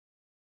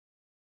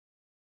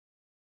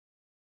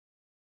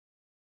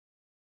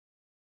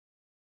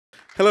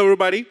Hello,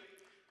 everybody.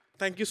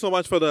 Thank you so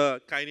much for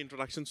the kind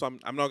introduction. So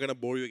I'm not going to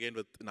bore you again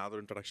with another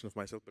introduction of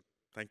myself, but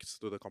thanks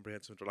to the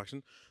comprehensive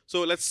introduction.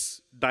 So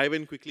let's dive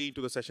in quickly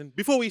into the session.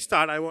 Before we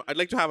start, I'd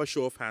like to have a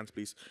show of hands,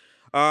 please.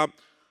 Um,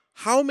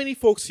 how many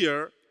folks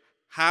here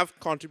have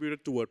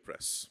contributed to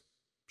WordPress?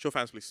 Show of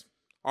hands, please.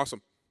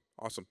 Awesome.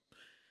 Awesome.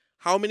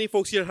 How many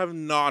folks here have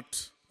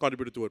not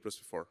contributed to WordPress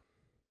before?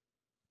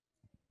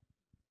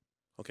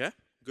 Okay,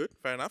 good,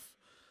 fair enough.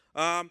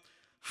 Um,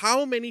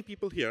 how many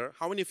people here,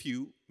 how many of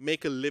you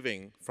make a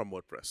living from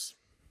WordPress?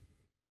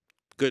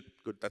 Good,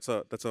 good. That's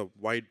a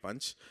wide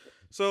bunch.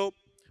 So,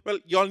 well,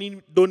 y'all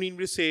don't need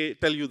me to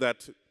tell you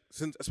that,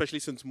 especially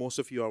since most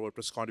of you are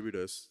WordPress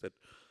contributors, that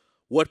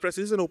WordPress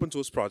is an open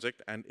source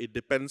project and it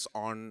depends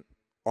on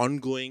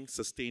ongoing,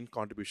 sustained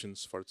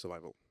contributions for its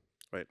survival,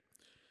 right?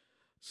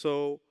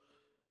 So,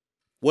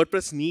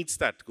 WordPress needs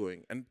that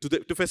going, and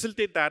to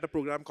facilitate that, a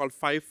program called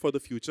Five for the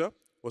Future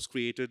was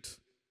created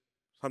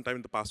sometime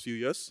in the past few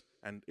years,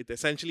 and it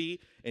essentially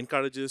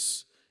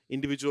encourages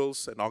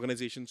individuals and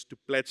organizations to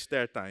pledge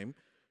their time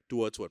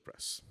towards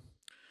WordPress.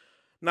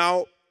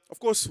 Now, of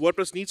course,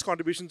 WordPress needs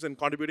contributions, and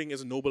contributing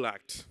is a noble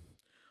act.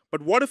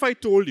 But what if I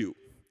told you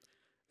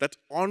that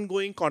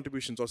ongoing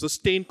contributions or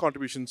sustained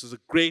contributions is a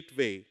great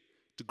way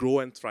to grow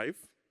and thrive?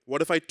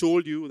 What if I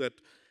told you that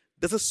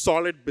there's a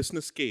solid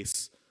business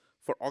case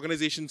for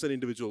organizations and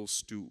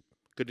individuals to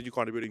continue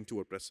contributing to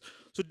WordPress?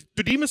 So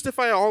to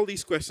demystify all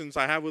these questions,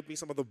 I have with me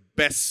some of the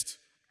best,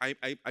 I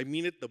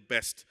mean it, the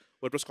best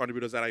WordPress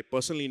contributors that I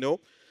personally know.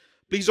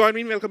 Please join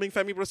me in welcoming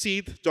Femi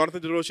Prasid,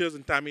 Jonathan DeRoches,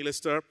 and Tammy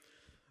Lister.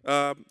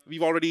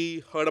 We've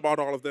already heard about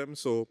all of them,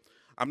 so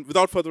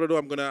without further ado,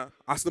 I'm going to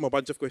ask them a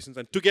bunch of questions,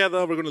 and together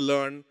we're going to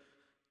learn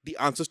the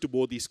answers to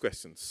both these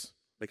questions.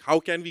 Like, how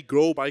can we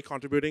grow by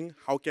contributing?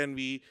 How can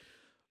we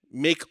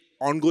make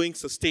ongoing,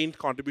 sustained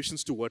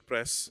contributions to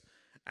WordPress?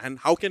 And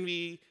how can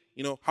we,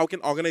 how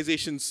can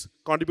organizations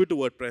contribute to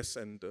WordPress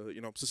and,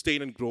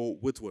 sustain and grow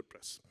with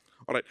WordPress?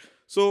 All right.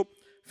 So,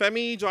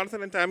 Femi,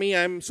 Jonathan, and Tammy,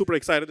 I'm super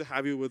excited to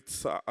have you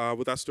with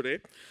us today.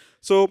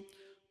 So,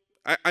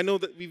 I know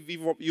that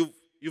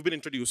you've been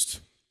introduced,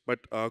 but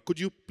could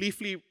you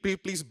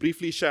please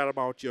briefly share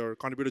about your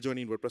contributor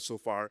journey in WordPress so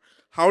far?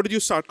 How did you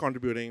start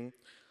contributing?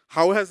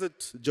 How has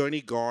that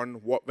journey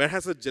gone? Where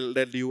has it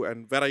led you,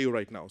 and where are you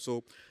right now?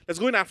 So let's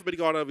go in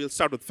alphabetical order. We'll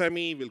start with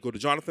Femi, we'll go to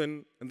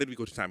Jonathan, and then we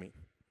go to Tammy.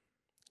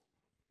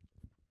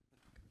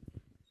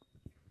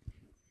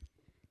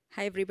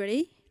 Hi,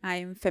 everybody.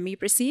 I'm Femi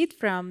Prasid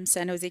from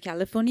San Jose,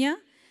 California.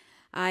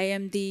 I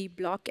am the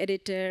blog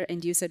editor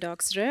and user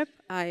docs rep.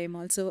 I am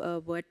also a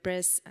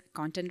WordPress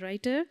content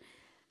writer.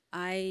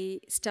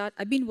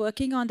 I've been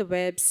working on the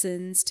web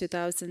since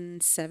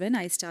 2007.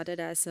 I started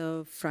as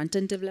a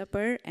front-end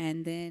developer,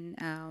 and then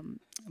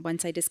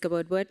once I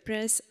discovered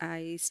WordPress,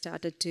 I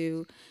started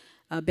to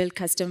build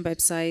custom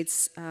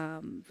websites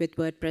with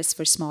WordPress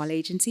for small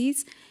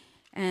agencies.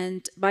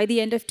 And by the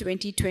end of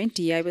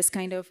 2020, I was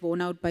kind of worn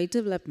out by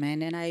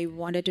development, and I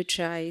wanted to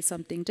try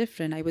something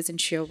different. I wasn't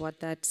sure what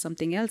that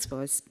something else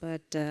was,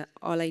 but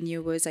all I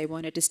knew was I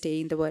wanted to stay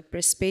in the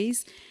WordPress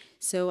space.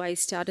 So I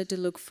started to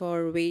look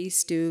for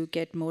ways to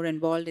get more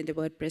involved in the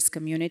WordPress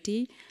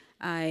community.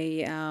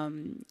 I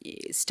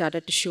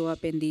started to show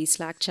up in the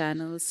Slack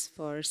channels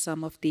for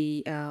some of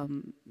the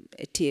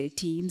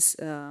teams,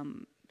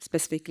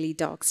 specifically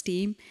Docs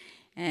team,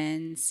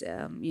 and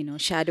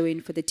shadow in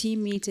for the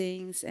team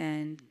meetings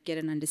and get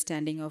an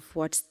understanding of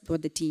what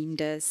the team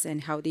does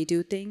and how they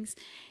do things.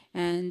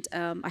 And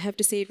I have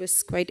to say it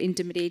was quite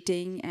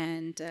intimidating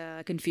and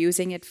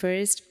confusing at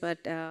first,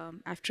 but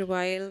after a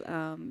while,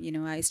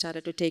 I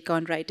started to take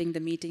on writing the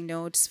meeting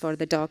notes for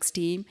the docs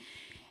team.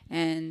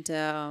 And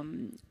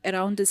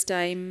around this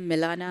time,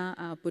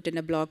 Milana put in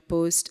a blog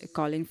post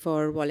calling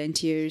for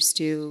volunteers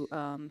to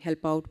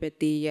help out with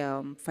the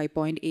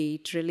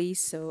 5.8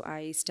 release. So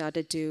I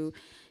started to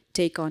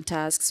take on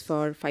tasks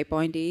for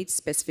 5.8,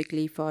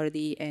 specifically for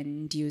the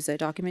end user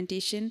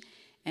documentation.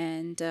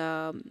 And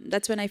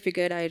that's when I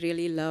figured I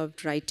really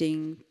loved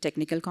writing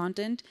technical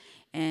content.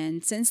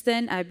 And since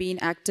then, I've been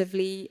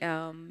actively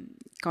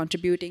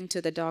contributing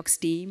to the Docs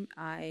team.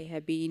 I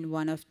have been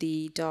one of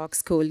the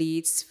Docs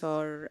co-leads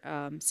for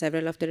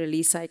several of the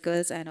release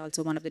cycles, and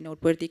also one of the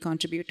noteworthy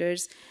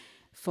contributors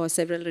for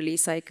several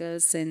release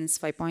cycles since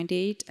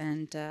 5.8.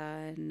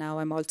 And now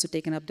I'm also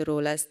taken up the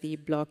role as the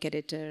blog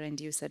editor and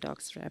user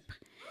Docs rep.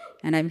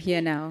 And I'm here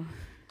now.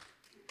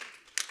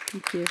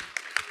 Thank you.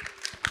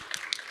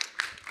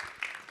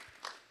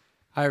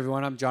 Hi,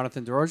 everyone. I'm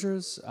Jonathan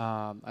DeRogers.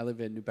 I live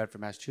in New Bedford,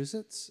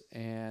 Massachusetts,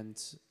 and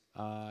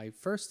I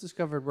first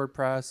discovered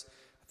WordPress,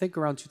 I think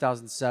around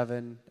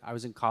 2007. I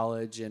was in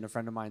college, and a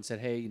friend of mine said,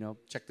 hey,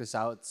 check this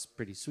out. It's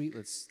pretty sweet.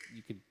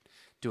 You could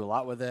do a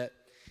lot with it.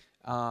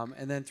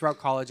 And then throughout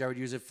college, I would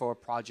use it for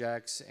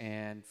projects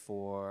and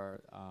for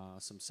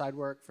some side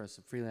work, for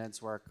some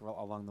freelance work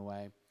along the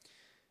way.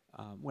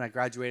 When I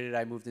graduated,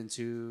 I moved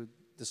into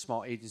the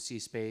small agency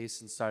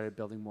space and started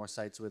building more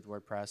sites with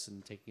WordPress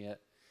and taking it.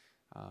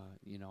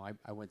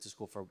 I went to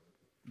school for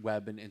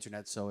web and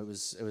internet, so it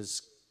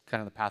was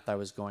kind of the path I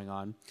was going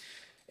on.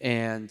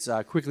 and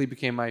quickly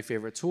became my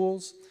favorite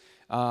tools.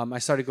 I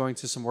started going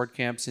to some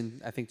WordCamps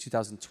in, I think,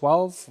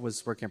 2012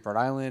 was WordCamp Rhode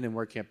Island, and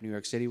WordCamp New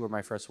York City were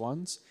my first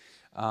ones.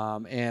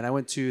 And I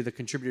went to the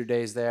contributor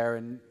days there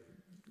and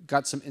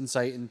got some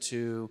insight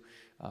into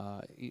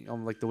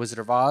like the Wizard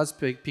of Oz,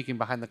 peeking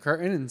behind the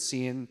curtain and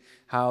seeing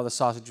how the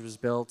sausage was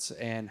built,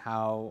 and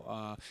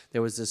how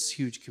there was this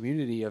huge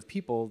community of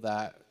people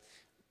that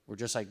were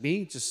just like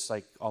me, just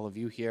like all of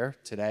you here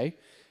today,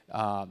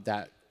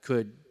 that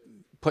could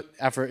put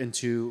effort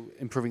into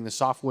improving the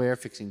software,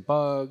 fixing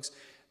bugs,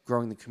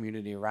 growing the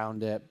community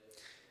around it.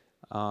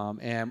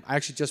 And I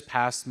actually just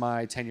passed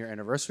my 10-year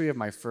anniversary of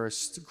my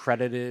first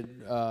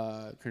credited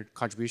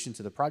contribution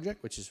to the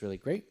project, which is really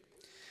great.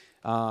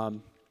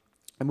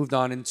 I moved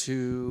on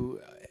into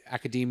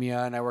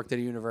academia, and I worked at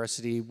a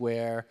university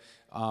where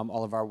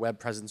all of our web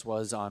presence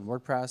was on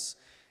WordPress.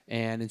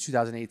 And in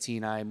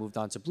 2018, I moved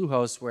on to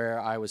Bluehost, where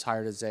I was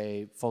hired as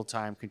a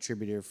full-time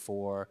contributor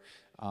for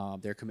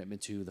their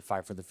commitment to the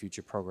Five for the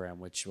Future program,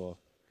 which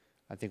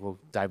I think we'll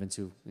dive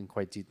into in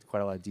quite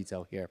a lot of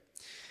detail here.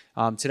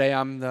 Today,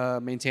 I'm the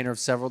maintainer of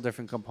several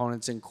different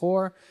components in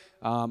core.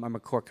 I'm a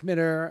core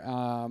committer,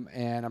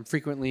 and I'm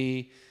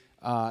frequently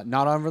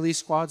not on release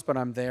squads, but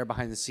I'm there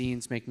behind the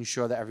scenes, making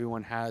sure that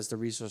everyone has the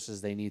resources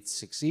they need to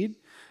succeed,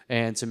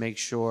 and to make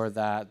sure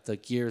that the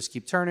gears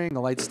keep turning, the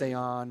lights stay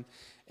on,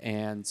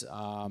 and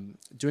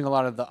doing a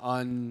lot of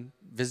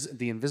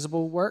the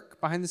invisible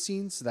work behind the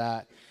scenes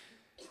that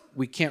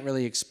we can't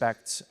really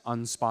expect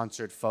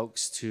unsponsored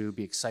folks to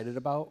be excited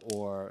about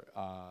or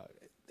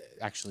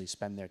actually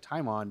spend their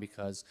time on,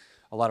 because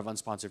a lot of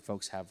unsponsored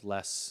folks have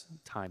less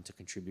time to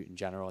contribute in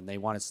general, and they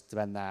want to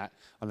spend that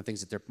on the things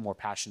that they're more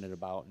passionate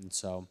about. And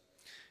so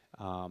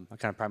I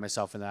kind of pride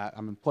myself in that.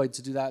 I'm employed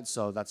to do that,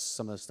 so that's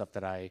some of the stuff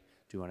that I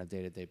do on a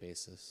day-to-day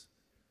basis.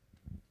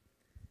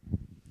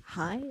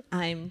 Hi,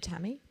 I'm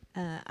Tammy.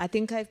 I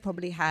think I've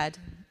probably had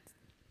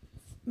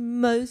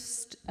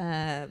most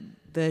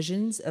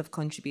versions of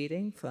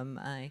contributing from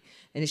I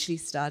initially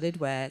started,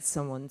 where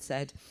someone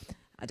said,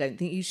 I don't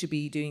think you should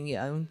be doing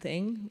your own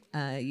thing.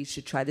 You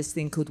should try this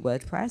thing called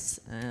WordPress.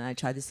 I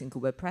tried this thing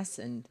called WordPress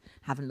and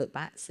haven't looked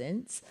back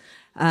since.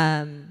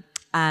 And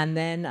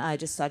then I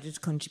just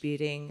started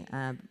contributing,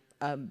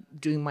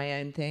 doing my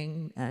own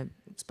thing,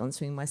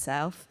 sponsoring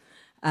myself.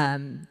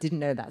 Didn't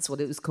know that's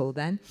what it was called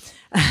then.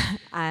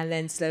 And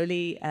then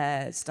slowly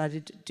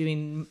started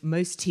doing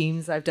most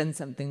teams I've done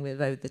something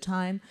with over the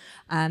time.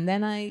 And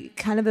then I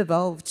kind of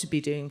evolved to be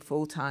doing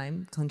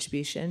full-time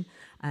contribution.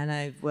 And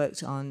I've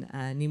worked on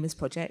numerous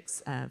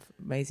projects,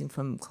 ranging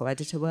from core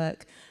editor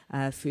work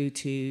through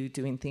to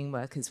doing theme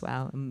work as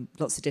well, and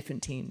lots of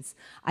different teams.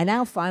 I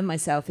now find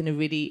myself in a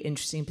really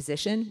interesting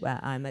position where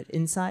I'm at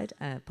Inside,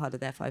 part of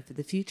their Five for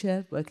the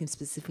Future, working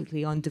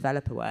specifically on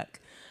developer work.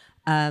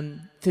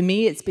 For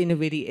me, it's been a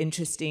really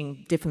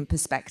interesting, different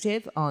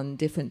perspective on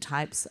different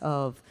types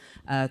of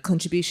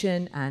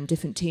contribution and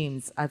different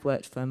teams. I've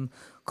worked from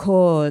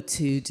core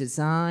to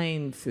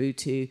design through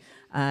to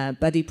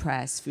buddy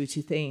press through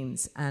to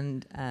themes.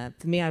 And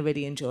for me, I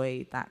really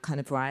enjoy that kind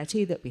of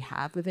variety that we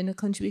have within a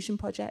contribution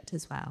project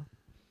as well.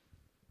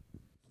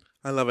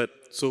 I love it.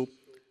 So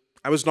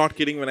I was not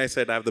kidding when I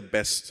said I have the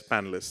best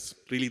panelists.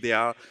 Really, they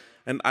are.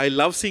 And I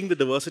love seeing the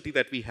diversity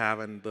that we have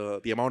and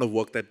the amount of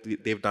work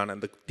that they've done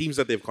and the teams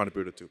that they've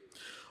contributed to.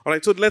 All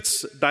right, so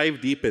let's dive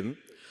deep in.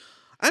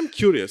 I'm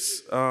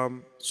curious.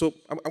 So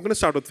I'm going to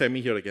start with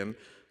Femi here again.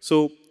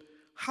 So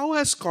how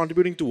has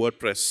contributing to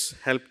WordPress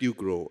helped you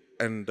grow?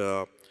 And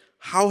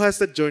how has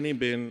that journey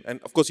been?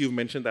 And of course, you've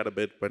mentioned that a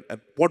bit, but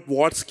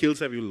what skills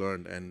have you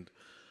learned? And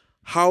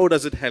how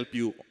does it help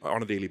you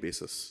on a daily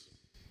basis?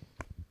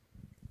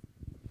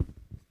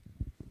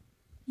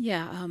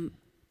 Yeah.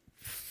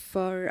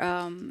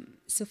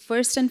 So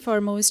first and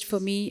foremost, for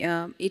me,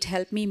 it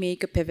helped me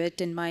make a pivot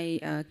in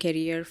my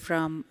career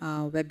from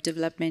web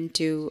development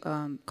to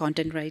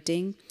content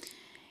writing.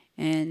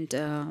 And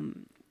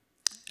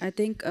I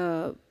think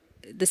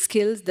the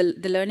skills,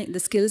 the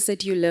skills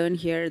that you learn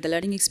here, the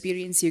learning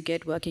experience you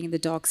get working in the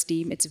docs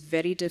team, it's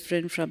very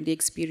different from the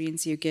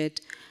experience you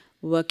get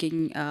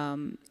working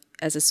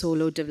as a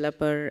solo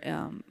developer,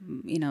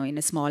 in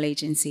a small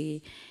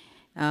agency.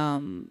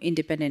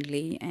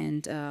 Independently,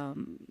 and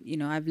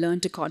I've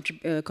learned to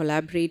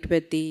collaborate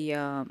with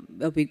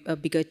a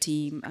bigger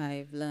team.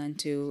 I've learned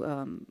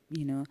to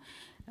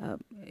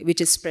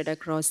which is spread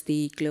across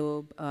the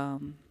globe.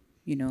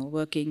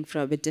 Working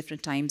with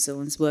different time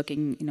zones,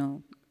 working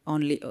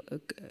only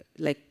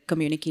like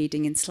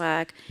communicating in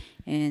Slack,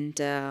 and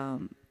I've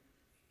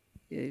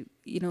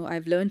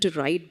learned to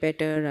write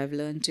better. I've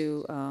learned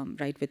to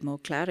write with more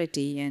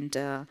clarity, and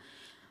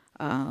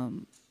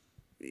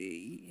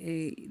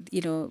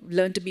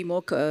learn to be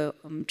more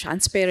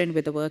transparent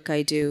with the work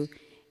I do,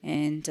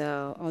 and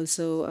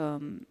also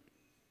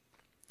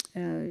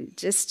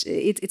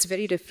it's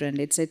very different.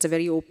 It's a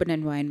very open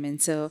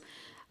environment. So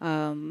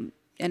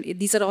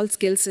these are all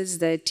skills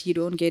that you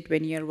don't get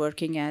when you're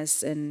working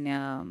as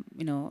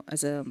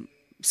as a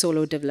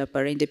solo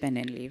developer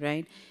independently,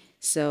 right?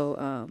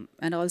 So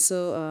and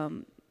also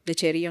the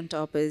cherry on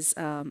top is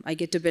I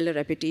get to build a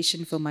reputation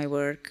for my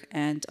work,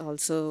 and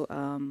also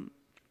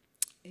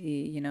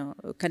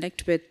connect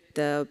with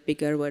the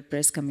bigger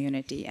WordPress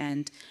community.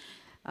 And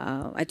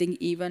I think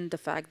even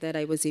the fact that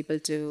I was able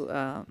to,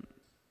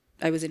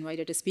 I was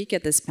invited to speak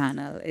at this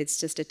panel, it's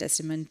just a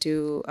testament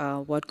to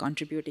what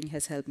contributing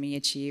has helped me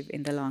achieve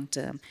in the long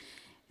term.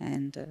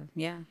 And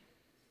yeah.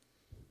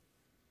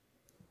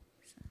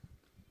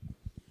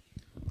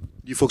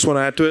 You folks want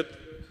to add to it?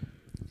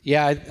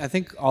 Yeah, I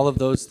think all of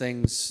those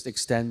things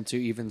extend to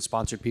even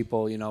sponsored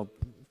people,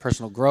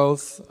 personal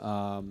growth,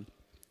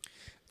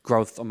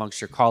 growth amongst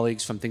your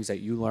colleagues from things that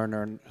you learn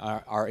or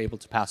are able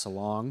to pass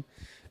along.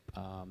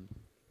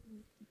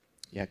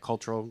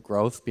 Cultural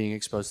growth, being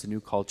exposed to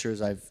new cultures.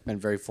 I've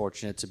been very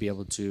fortunate to be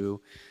able to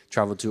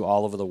travel to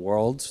all over the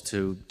world to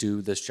do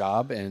this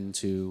job and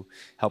to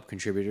help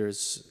contributors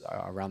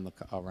around the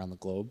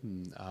globe.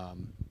 And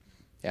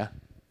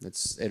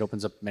it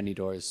opens up many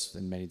doors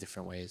in many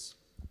different ways.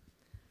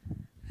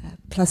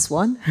 Plus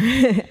one,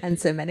 and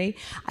so many.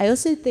 I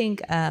also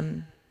think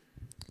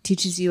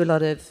teaches you a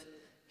lot of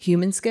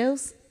human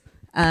skills.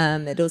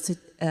 It also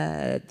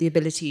the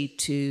ability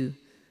to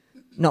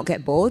not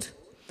get bored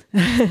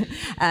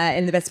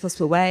in the best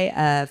possible way.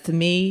 For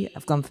me,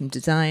 I've gone from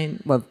design,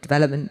 back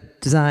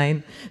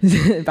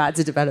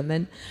to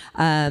development,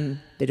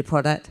 bit of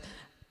product.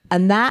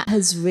 And that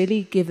has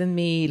really given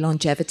me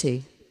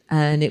longevity.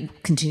 And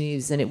it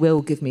continues, and it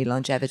will give me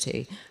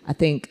longevity. I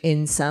think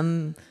in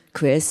some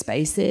career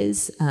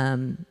spaces,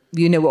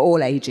 we're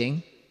all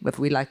aging,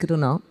 whether we like it or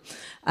not.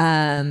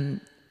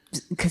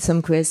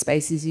 Some career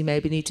spaces you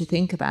maybe need to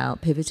think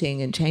about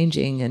pivoting and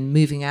changing and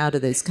moving out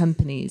of those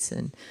companies.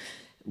 And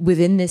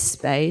within this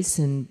space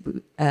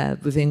and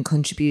within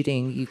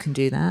contributing, you can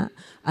do that.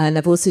 And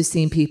I've also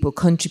seen people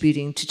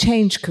contributing to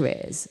change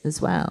careers as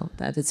well.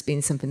 That has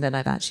been something that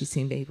I've actually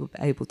seen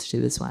able to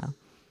do as well.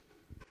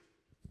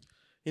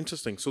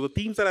 Interesting. So the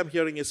themes that I'm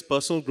hearing is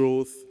personal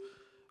growth,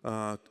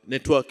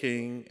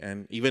 networking,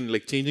 and even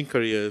like changing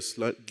careers,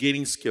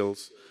 gaining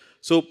skills.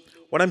 So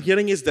what I'm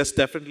hearing is there's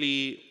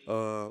definitely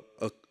a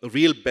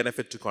real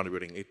benefit to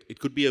contributing. It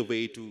could be a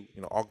way to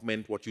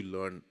augment what you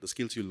learn, the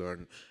skills you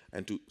learn,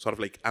 and to sort of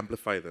like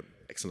amplify them.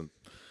 Excellent.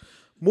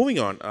 Moving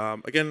on.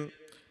 Again,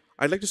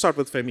 I'd like to start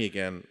with Femi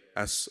again.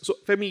 So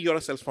Femi, you're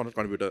a self-sponsored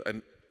contributor,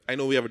 and I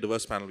know we have a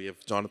diverse panel. We have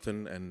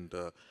Jonathan and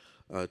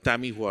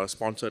Tammy, who are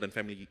sponsored, and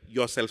Femi,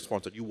 you're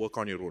self-sponsored. You work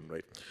on your own,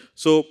 right?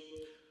 So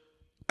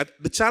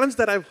the challenge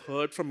that I've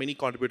heard from many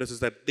contributors is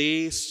that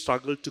they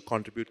struggle to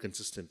contribute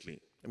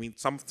consistently. I mean,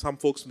 some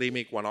folks, they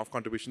make one-off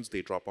contributions,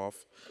 they drop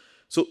off.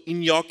 So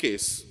in your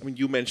case, I mean,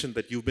 you mentioned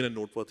that you've been a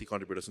noteworthy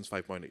contributor since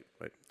 5.8,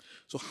 right?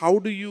 So how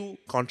do you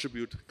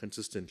contribute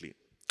consistently?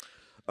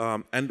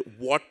 And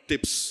what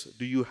tips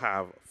do you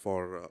have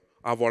for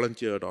our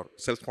volunteered or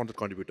self-sponsored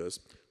contributors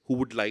who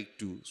would like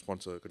to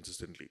sponsor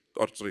consistently,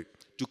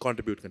 to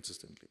contribute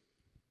consistently?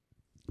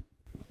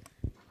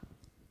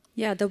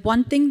 Yeah, the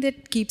one thing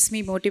that keeps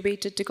me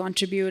motivated to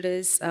contribute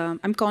is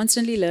I'm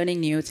constantly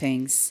learning new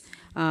things.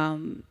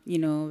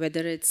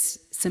 Whether it's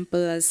simple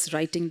as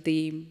writing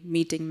the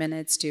meeting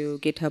minutes to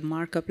GitHub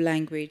markup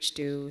language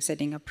to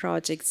setting up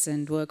projects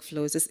and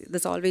workflows,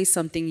 there's always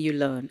something you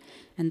learn,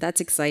 and that's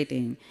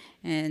exciting.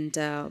 And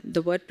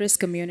the WordPress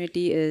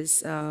community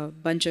is a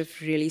bunch of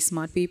really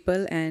smart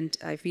people, and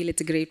I feel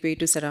it's a great way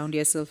to surround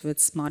yourself with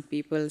smart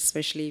people,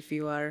 especially if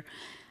you are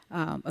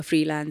a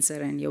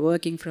freelancer and you're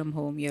working from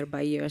home, you're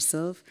by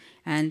yourself,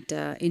 and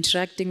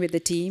interacting with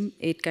the team,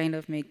 it kind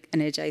of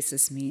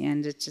energizes me,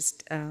 and it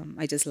just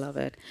I just love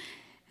it.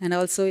 And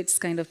also, it's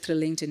kind of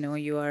thrilling to know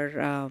you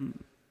are,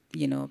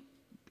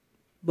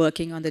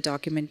 working on the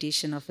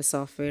documentation of a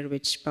software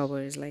which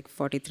powers like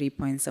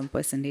 43%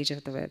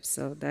 of the web.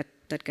 So that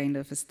kind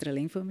of is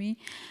thrilling for me.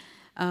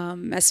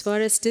 As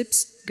far as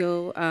tips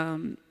go,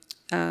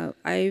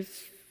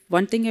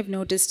 one thing I've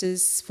noticed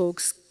is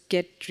folks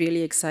get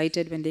really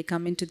excited when they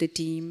come into the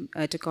team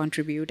to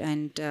contribute,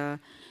 and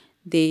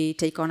they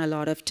take on a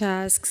lot of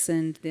tasks,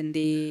 and then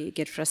they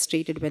get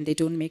frustrated when they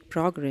don't make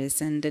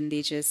progress, and then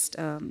they just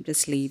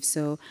leave.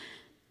 So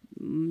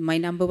my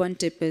number one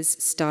tip is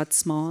start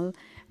small.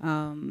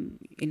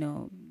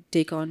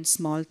 Take on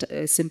small,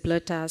 simpler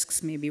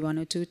tasks, maybe one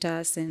or two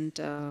tasks, and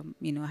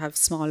have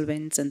small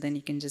wins, and then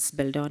you can just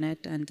build on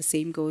it. And the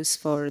same goes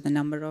for the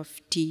number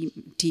of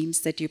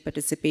teams that you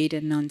participate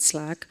in on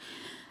Slack.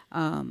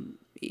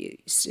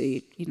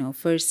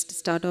 First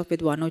start off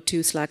with one or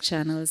two Slack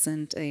channels,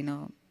 and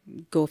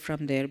go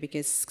from there,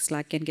 because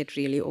Slack can get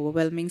really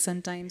overwhelming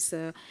sometimes.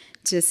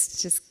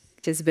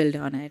 Just build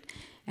on it,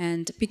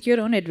 and pick your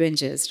own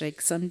adventures.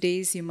 Like some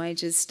days you might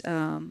just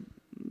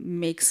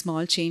make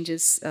small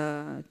changes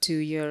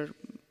to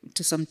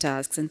some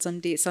tasks, and some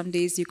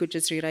days you could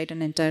just rewrite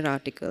an entire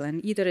article,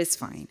 and either is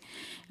fine.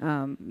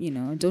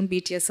 Don't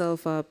beat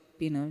yourself up.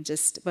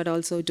 But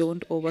also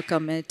don't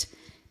overcommit.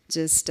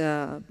 Just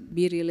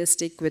be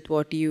realistic with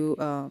what you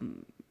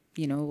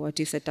what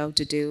you set out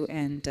to do,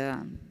 and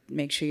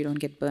make sure you don't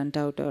get burnt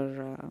out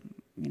or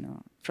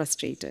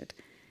frustrated.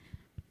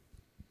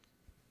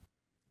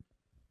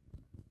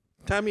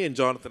 Tammy and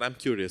Jonathan, I'm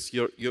curious.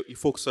 You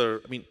folks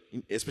are, I mean,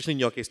 especially in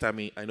your case,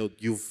 Tammy, I know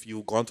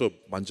you've gone through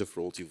a bunch of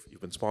roles.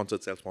 You've been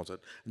sponsored, self-sponsored.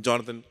 And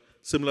Jonathan,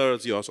 similar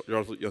as your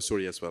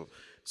story as well.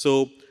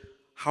 So,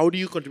 how do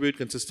you contribute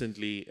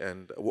consistently,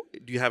 and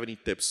do you have any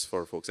tips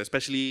for folks,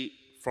 especially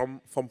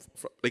from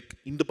like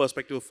in the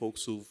perspective of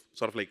folks who've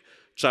sort of like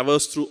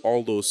traversed through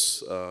all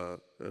those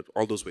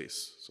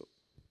ways? So,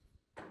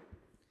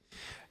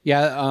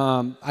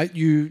 Yeah,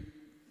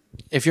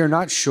 if you're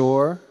not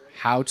sure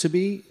how to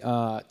be,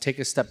 take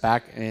a step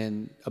back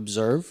and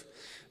observe.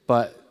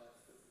 But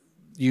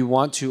you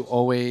want to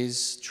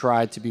always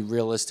try to be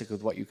realistic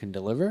with what you can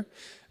deliver.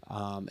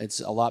 It's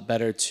a lot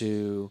better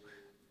to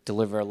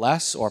deliver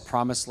less or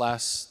promise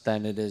less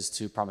than it is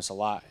to promise a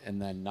lot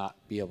and then not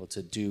be able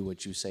to do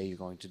what you say you're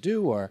going to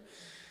do.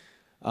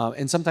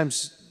 And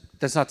sometimes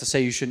that's not to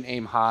say you shouldn't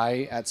aim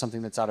high at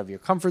something that's out of your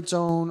comfort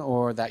zone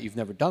or that you've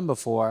never done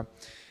before.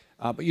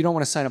 But you don't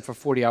want to sign up for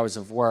 40 hours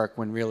of work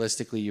when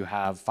realistically you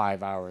have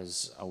 5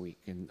 hours a week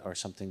or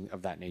something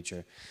of that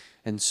nature.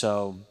 And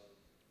so,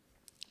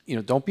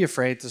 don't be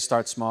afraid to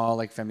start small,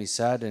 like Femi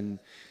said, and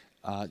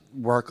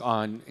work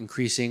on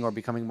increasing or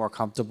becoming more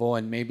comfortable.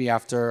 And maybe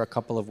after a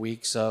couple of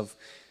weeks of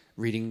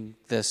reading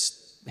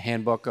this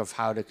handbook of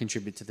how to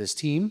contribute to this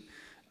team,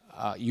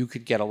 you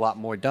could get a lot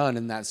more done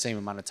in that same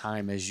amount of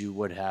time as you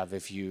would have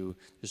if you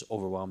just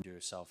overwhelmed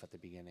yourself at the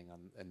beginning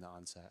in the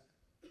onset.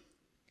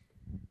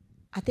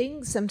 I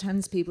think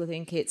sometimes people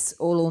think it's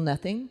all or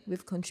nothing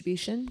with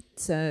contribution.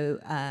 So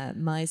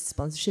my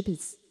sponsorship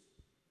is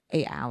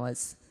 8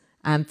 hours.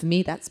 And for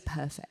me, that's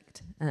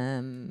perfect.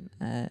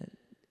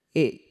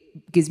 It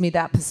gives me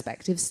that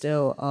perspective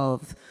still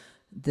of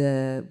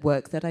the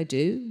work that I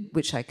do,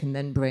 which I can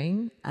then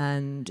bring.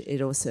 And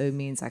it also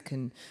means I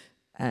can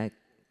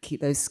keep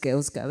those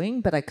skills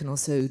going, but I can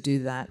also do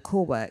that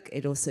core work.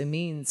 It also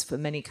means for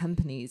many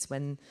companies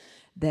when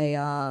they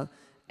are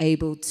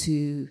able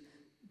to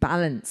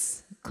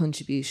balance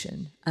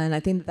contribution, and I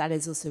think that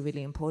is also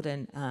really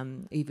important.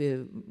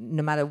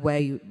 No matter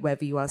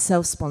whether you are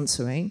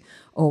self-sponsoring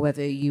or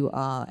whether you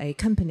are a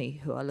company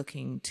who are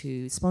looking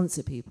to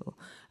sponsor people,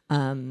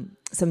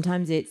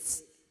 sometimes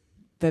it's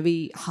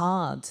very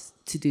hard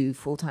to do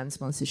full-time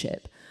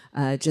sponsorship,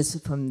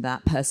 just from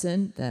that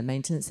person, the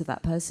maintenance of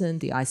that person,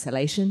 the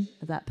isolation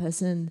of that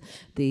person,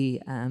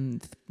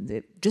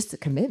 just the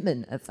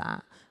commitment of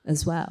that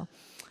as well.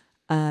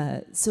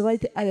 So I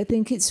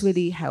think it's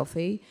really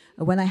healthy.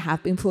 When I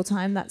have been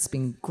full-time, that's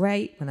been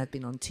great. When I've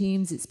been on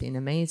teams, it's been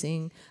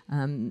amazing.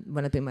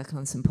 When I've been working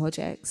on some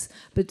projects.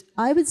 But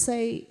I would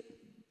say,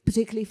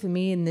 particularly for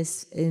me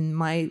in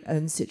my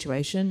own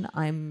situation,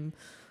 I'm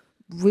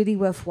really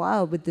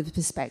worthwhile with the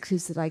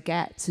perspectives that I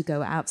get to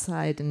go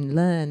outside and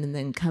learn and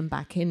then come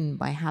back in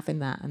by having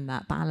that and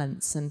that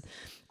balance. And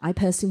I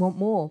personally want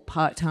more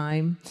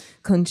part-time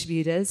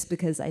contributors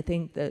because I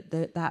think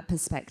that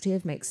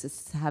perspective makes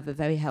us have a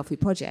very healthy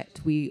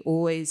project. We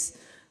always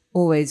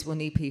will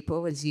need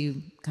people, as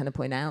you kind of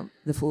point out.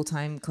 The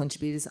full-time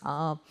contributors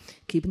are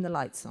keeping the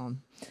lights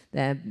on.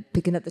 They're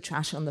picking up the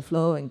trash on the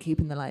floor and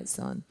keeping the lights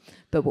on.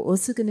 But we're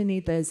also going to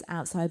need those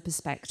outside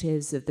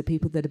perspectives of the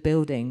people that are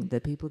building, the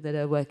people that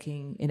are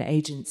working in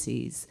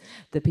agencies,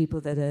 the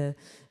people that are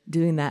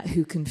doing that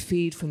who can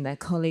feed from their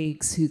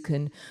colleagues, who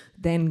can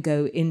then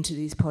go into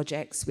these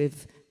projects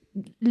with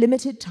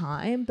limited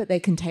time, but they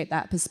can take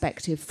that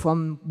perspective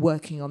from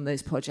working on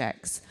those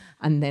projects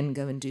and then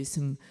go and do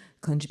some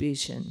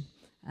contribution.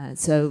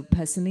 So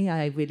personally,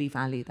 I really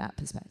value that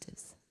perspective.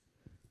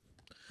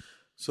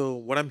 So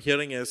what I'm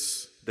hearing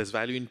is there's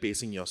value in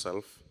pacing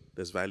yourself.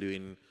 There's value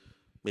in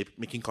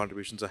making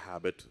contributions a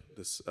habit.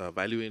 There's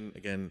value in,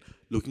 again,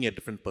 looking at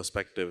different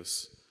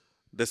perspectives.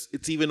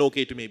 It's even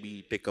okay to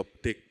maybe take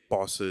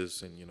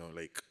pauses and,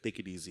 like take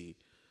it easy.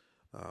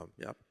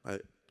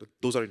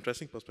 Those are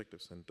interesting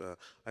perspectives. And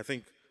I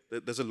think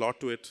there's a lot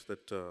to it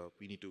that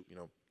we need to,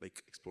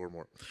 like explore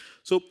more.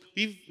 So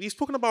we've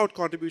spoken about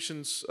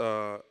contributions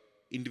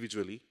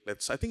individually.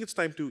 I think it's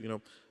time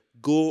to,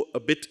 go a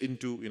bit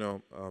into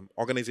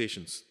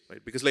organizations,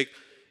 right? Because like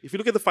if you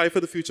look at the Five for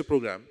the Future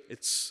program,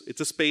 it's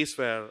a space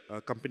where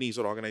companies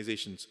or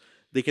organizations,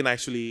 they can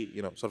actually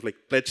sort of like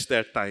pledge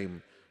their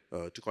time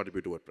to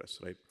contribute to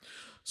WordPress, right?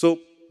 So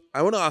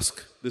I want to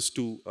ask this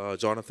to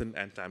Jonathan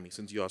and Tammy,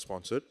 since you are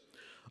sponsored.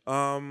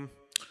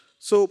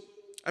 So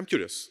I'm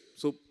curious.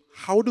 So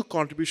how do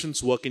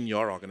contributions work in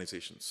your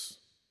organizations?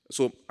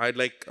 So I'd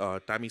like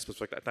Tammy's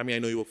perspective. Tammy, I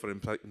know you work for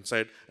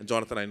Inside, and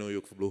Jonathan, I know you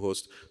work for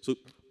Bluehost. So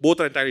both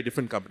are entirely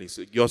different companies.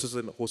 Yours is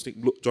a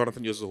hosting.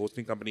 Jonathan, yours is a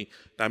hosting company.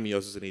 Tammy,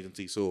 yours is an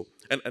agency. So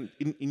and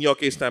in your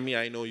case, Tammy,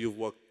 I know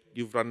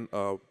you've run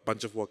a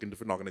bunch of work in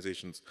different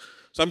organizations.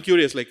 So I'm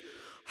curious, like,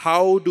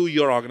 how do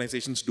your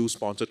organizations do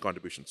sponsored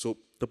contributions? So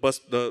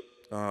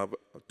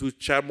to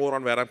share more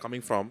on where I'm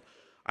coming from,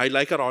 I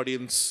like our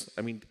audience.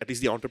 I mean, at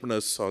least the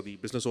entrepreneurs or the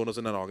business owners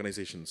in our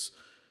organizations,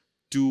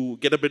 to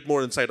get a bit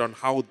more insight on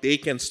how they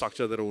can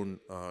structure their own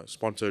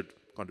sponsored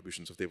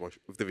contributions if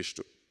they wish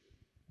to.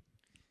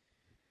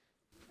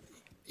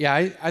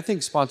 Yeah, I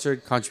think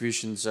sponsored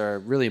contributions are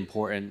really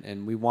important,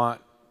 and we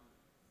want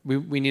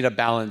we need a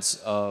balance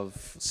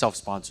of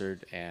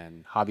self-sponsored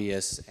and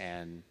hobbyists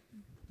and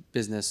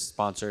business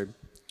sponsored.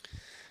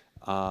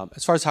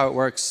 As far as how it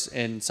works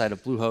inside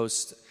of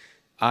Bluehost,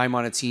 I'm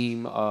on a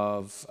team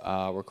of,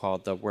 we're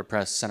called the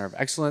WordPress Center of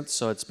Excellence.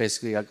 So it's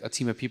basically a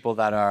team of people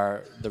that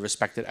are the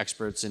respected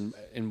experts in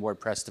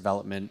WordPress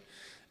development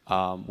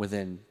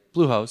within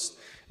Bluehost.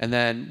 And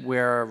then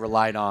we're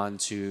relied on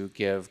to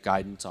give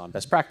guidance on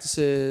best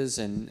practices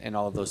and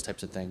all of those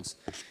types of things.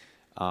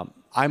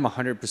 I'm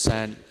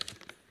 100%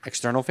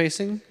 external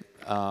facing,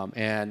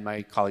 and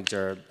my colleagues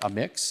are a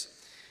mix.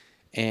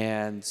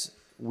 And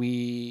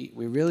we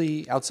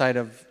really, outside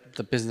of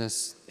the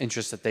business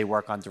interests that they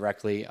work on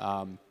directly,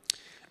 I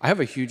have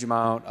a huge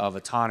amount of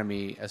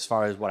autonomy as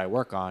far as what I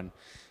work on.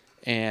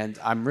 And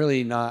I'm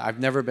really not, I've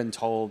never been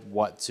told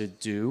what to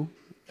do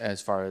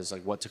as far as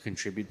like what to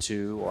contribute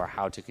to or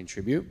how to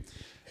contribute.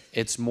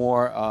 It's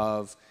more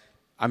of,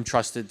 I'm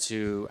trusted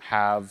to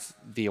have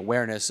the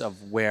awareness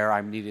of where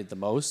I'm needed the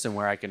most and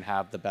where I can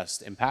have the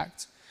best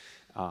impact.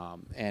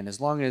 And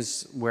as long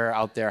as we're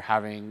out there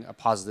having a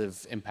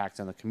positive impact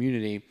on the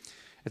community,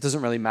 it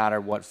doesn't really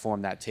matter what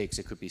form that takes.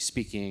 It could be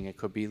speaking, it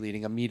could be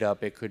leading a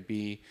meetup, it could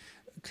be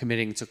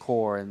committing to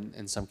core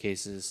in some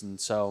cases. And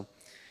so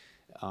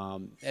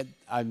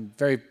I'm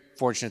very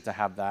fortunate to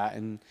have that.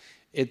 And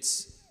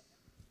it's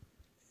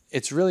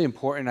really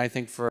important, I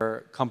think,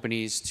 for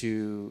companies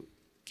to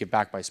give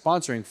back by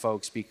sponsoring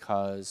folks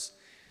because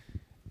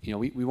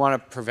we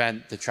want to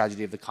prevent the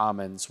tragedy of the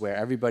commons where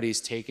everybody's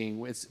taking,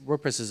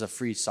 WordPress is a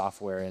free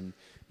software and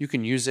you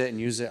can use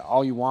it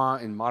all you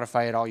want and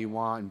modify it all you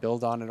want and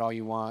build on it all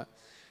you want.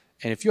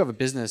 And if you have a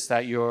business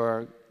that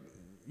you're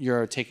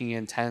taking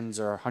in tens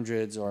or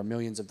hundreds or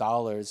millions of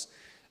dollars,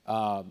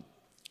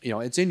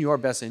 it's in your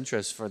best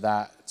interest for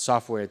that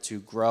software to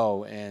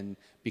grow and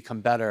become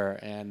better.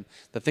 And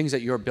the things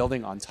that you're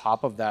building on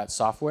top of that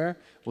software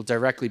will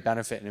directly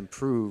benefit and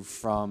improve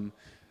from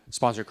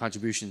sponsored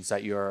contributions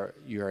that you're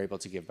able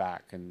to give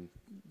back. And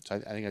so I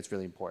think that's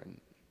really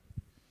important.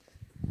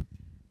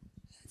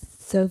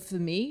 So for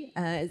me,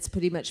 it's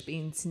pretty much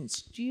been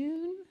since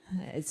June.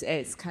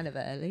 It's kind of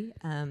early.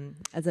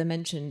 As I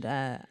mentioned,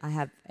 I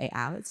have 8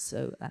 hours.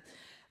 So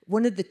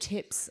one of the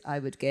tips I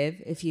would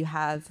give if you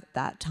have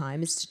that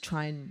time is to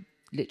try and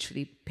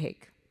literally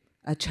pick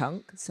a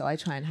chunk. So I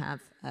try and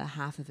have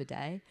half of a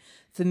day.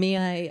 For me,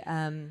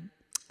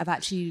 I've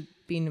actually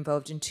been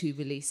involved in 2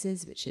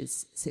 releases, which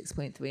is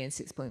 6.3 and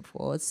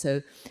 6.4.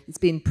 So it's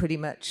been pretty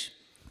much,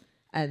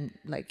 and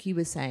like you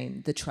were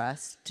saying, the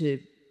trust to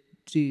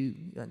do,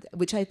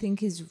 which I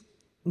think is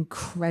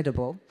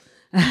incredible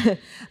to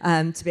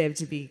be able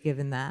to be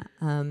given that.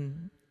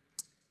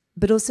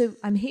 But also,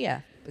 I'm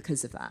here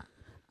because of that.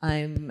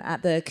 I'm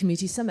at the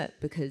Community Summit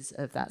because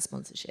of that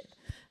sponsorship,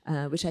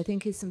 which I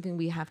think is something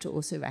we have to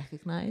also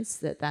recognize,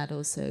 that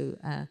also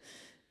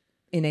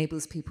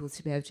enables people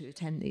to be able to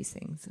attend these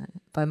things.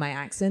 By my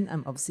accent,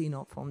 I'm obviously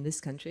not from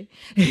this country.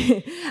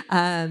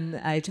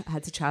 I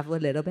had to travel a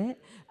little bit.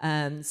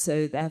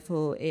 So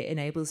therefore, it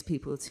enables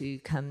people to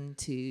come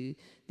to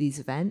these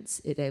events.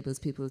 It enables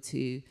people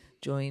to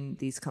join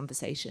these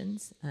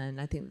conversations.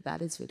 And I think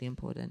that is really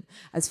important.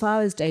 As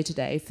far as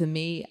day-to-day, for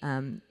me,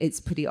 it's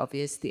pretty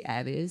obvious the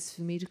areas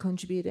for me to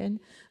contribute in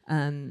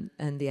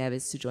and the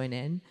areas to join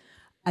in.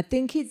 I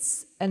think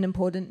it's an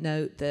important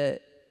note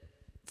that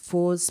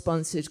for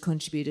sponsored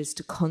contributors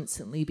to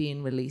constantly be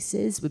in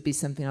releases would be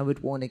something I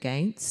would warn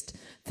against.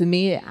 For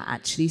me,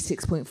 actually,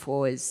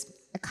 6.4 is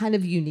a kind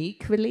of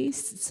unique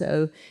release,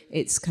 so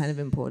it's kind of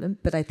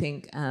important. But I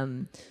think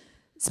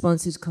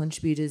sponsored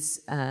contributors,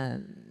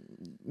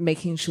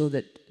 making sure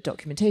that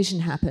documentation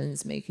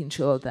happens, making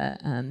sure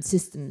that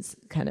systems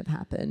kind of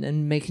happen,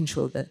 and making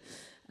sure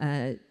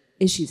that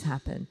issues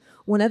happen.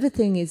 One other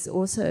thing is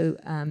also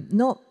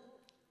not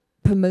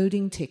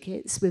promoting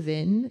tickets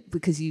within,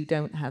 because you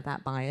don't have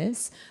that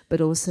bias,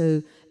 but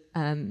also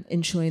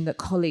ensuring that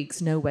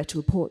colleagues know where to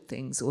report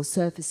things or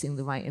surfacing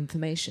the right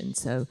information.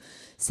 So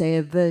say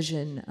a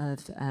version of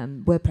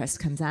WordPress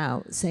comes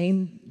out,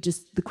 saying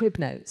just the crib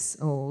notes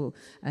or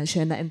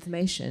sharing that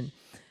information.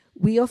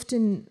 We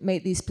often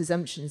make these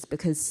presumptions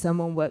because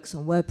someone works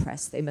on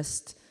WordPress, they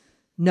must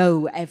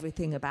know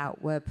everything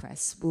about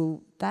WordPress.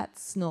 Well,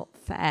 that's not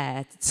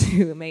fair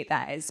to make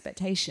that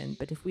expectation.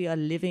 But if we are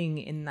living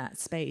in that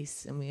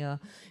space and we are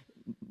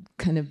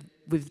kind of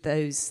with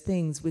those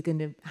things, we're going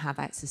to have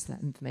access to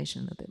that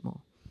information a little bit more.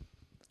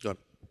 Got it.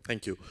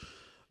 Thank you.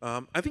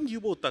 I think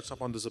you both touched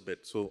upon this a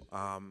bit. So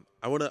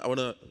I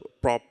wanna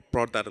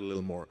prod that a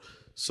little more.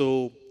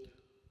 So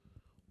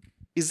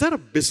is there a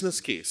business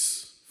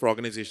case for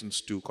organizations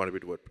to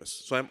contribute to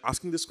WordPress? So I'm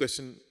asking this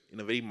question in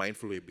a very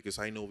mindful way because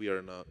I know we are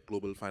in a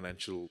global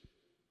financial,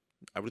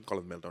 I wouldn't call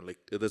it meltdown, like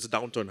there's a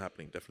downturn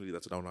happening. Definitely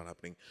that's a downturn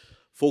happening.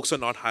 Folks are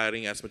not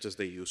hiring as much as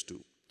they used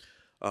to.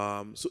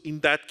 So in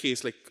that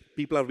case, like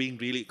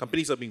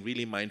companies are being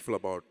really mindful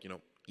about,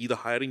 either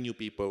hiring new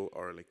people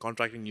or like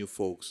contracting new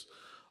folks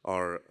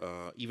or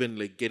even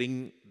like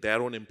getting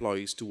their own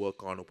employees to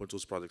work on open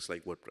source projects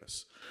like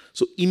WordPress.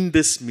 So in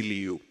this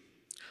milieu,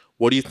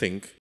 what do you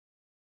think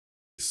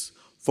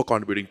for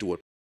contributing to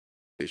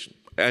WordPress?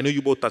 I know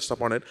you both touched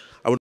upon it.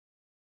 I want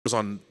to focus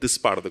on this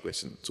part of the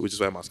question, so which is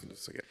why I'm asking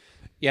this again.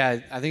 Yeah,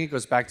 I think it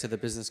goes back to the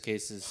business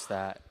cases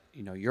that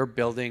you're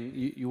building.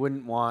 You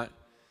wouldn't want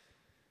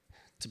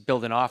to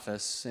build an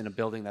office in a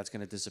building that's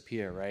going to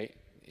disappear, right?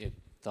 If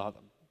the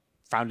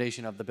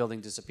foundation of the building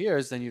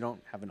disappears, then you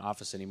don't have an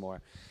office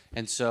anymore.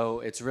 And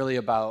so it's really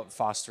about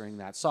fostering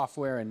that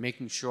software and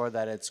making sure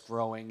that it's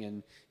growing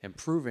and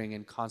improving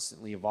and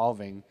constantly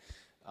evolving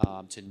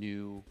to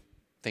new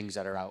things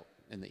that are out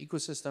in the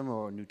ecosystem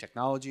or new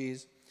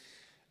technologies.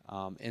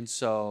 And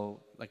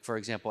so, like for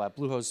example, at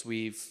Bluehost,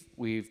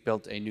 we've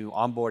built a new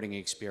onboarding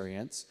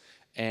experience,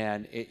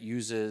 and it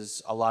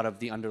uses a lot of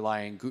the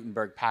underlying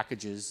Gutenberg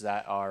packages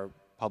that are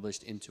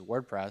published into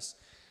WordPress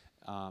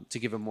to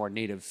give a more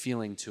native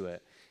feeling to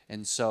it.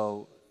 And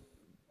so,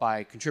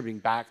 by contributing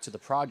back to the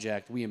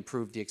project, we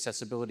improved the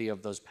accessibility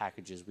of those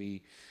packages.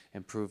 We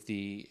improved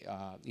the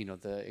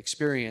the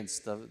experience,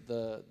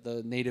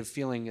 the native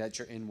feeling that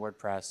you're in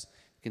WordPress,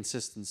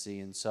 consistency.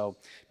 And so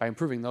by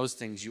improving those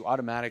things, you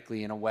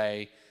automatically, in a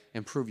way,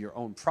 improve your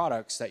own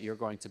products that you're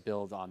going to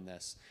build on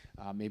this.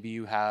 Maybe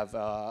you have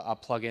a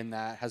plugin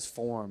that has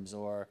forms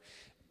or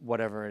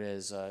whatever it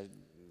is,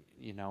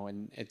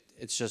 and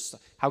it's just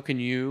how can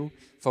you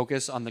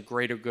focus on the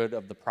greater good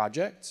of the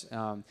project?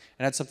 And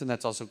that's something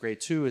that's also great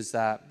too, is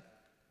that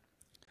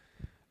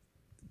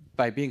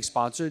by being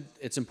sponsored,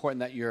 it's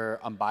important that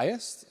you're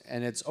unbiased,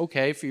 and it's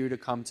okay for you to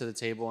come to the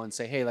table and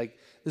say, hey, like,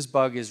 this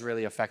bug is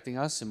really affecting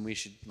us and we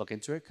should look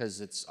into it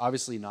because it's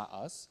obviously not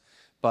us,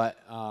 but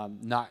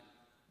not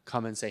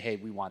come and say, hey,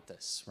 we want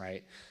this,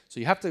 right?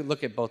 So you have to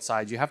look at both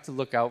sides. You have to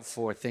look out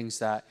for things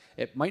that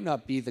it might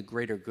not be the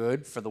greater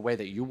good for the way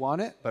that you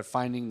want it, but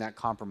finding that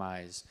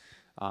compromise.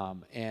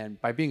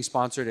 And by being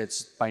sponsored,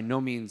 it's by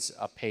no means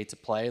a pay to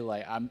play.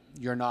 Like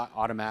you're not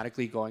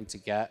automatically going to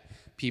get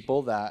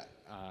people that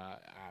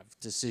have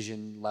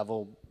decision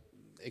level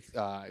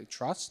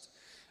trust.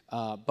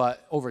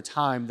 But over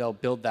time, they'll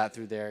build that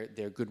through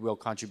their goodwill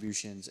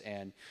contributions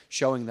and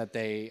showing that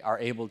they are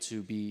able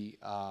to be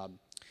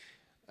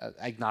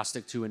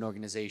agnostic to an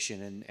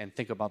organization and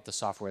think about the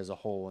software as a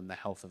whole and the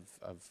health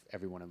of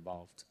everyone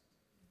involved.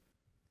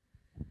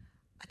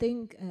 I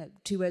think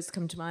two words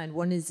come to mind.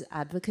 One is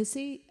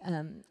advocacy.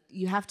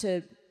 You have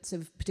to,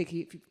 sort of,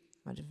 particularly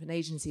from an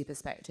agency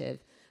perspective,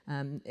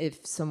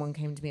 if someone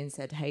came to me and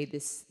said, hey,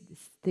 this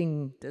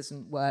thing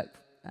doesn't work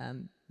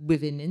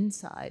within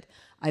inside,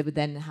 I would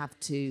then have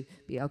to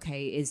be,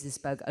 okay, is this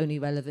bug only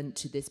relevant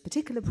to this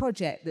particular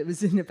project that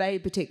was in a very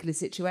particular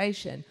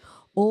situation?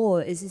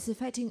 Or is this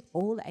affecting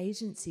all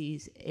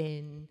agencies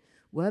in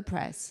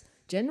WordPress?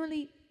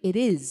 Generally, it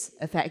is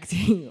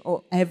affecting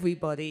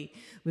everybody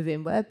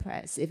within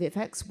WordPress. If it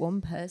affects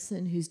one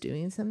person who's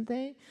doing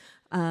something,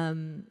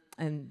 and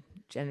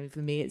generally for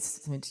me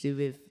it's something to do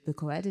with the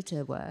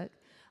co-editor work,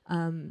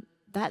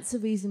 that's a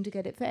reason to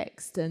get it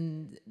fixed.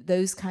 And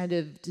those kind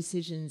of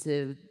decisions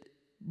are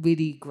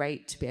really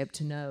great to be able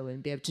to know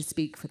and be able to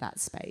speak for that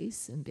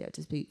space and be able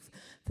to speak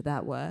for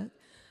that work.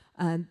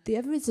 The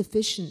other is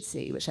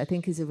efficiency, which I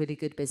think is a really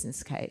good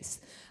business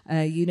case.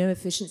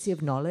 Efficiency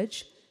of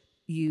knowledge.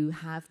 You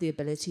have the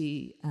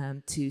ability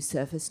to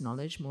surface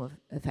knowledge more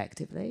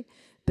effectively,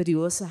 but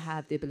you also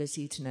have the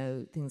ability to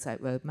know things like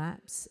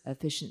roadmaps,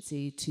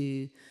 efficiency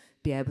to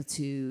be able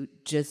to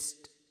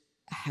just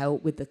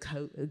help with the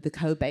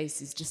code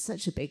base is just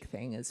such a big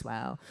thing as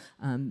well.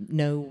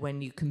 Know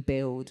when you can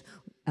build.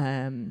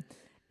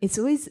 It's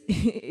always,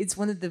 it's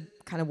one of the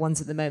kind of ones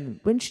at the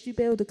moment. When should you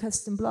build a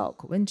custom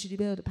block? When should you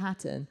build a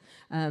pattern?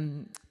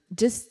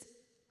 Just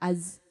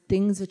as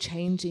things are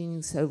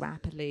changing so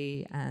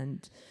rapidly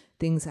and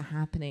things are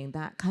happening,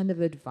 that kind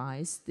of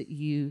advice that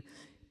you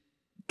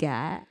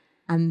get,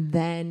 and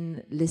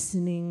then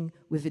listening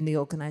within the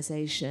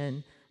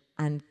organization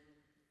and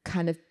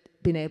kind of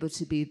being able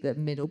to be the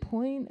middle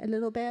point a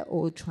little bit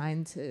or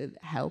trying to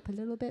help a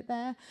little bit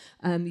there,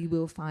 you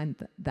will find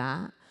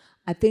that.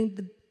 I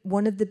think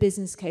one of the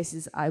business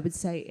cases I would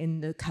say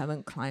in the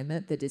current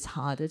climate that is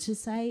harder to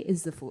say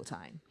is the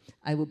full-time.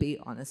 I will be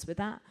honest with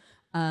that.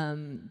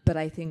 But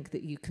I think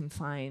that you can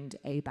find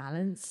a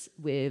balance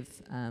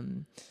with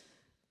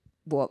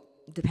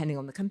depending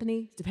on the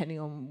company, depending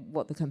on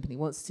what the company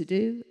wants to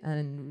do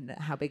and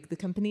how big the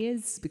company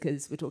is,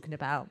 because we're talking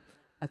about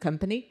a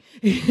company.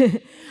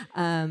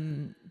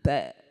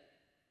 But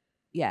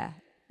yeah,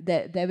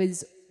 there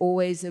is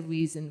always a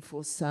reason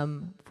for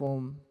some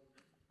form.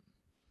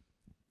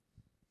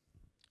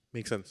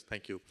 Makes sense.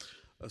 Thank you.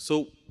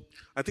 So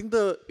I think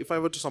if I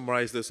were to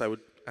summarize this, I would,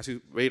 as you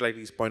very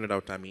rightly pointed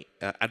out, Tammy,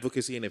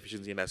 advocacy and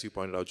efficiency, and as you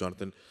pointed out,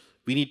 Jonathan,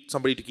 we need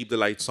somebody to keep the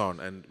lights on,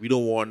 and we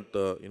don't want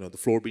the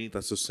floor beneath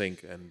us to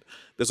sink. And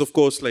there's, of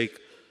course, like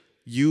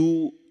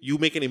you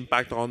make an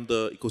impact on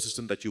the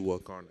ecosystem that you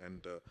work on,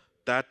 and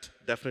that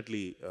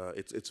definitely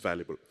it's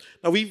valuable.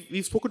 Now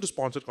we've spoken to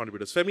sponsored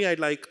contributors. Femi, I'd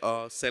like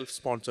a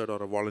self-sponsored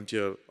or a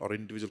volunteer or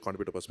individual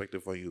contributor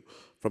perspective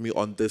from you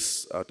on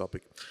this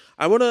topic.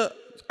 I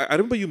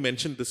remember you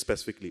mentioned this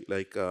specifically.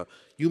 Like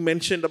you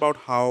mentioned about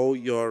how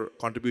your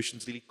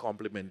contributions really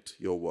complement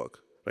your work.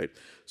 right?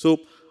 So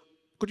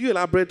could you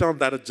elaborate on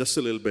that just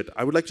a little bit?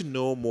 I would like to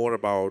know more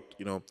about,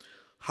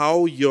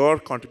 how your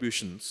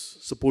contributions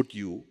support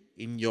you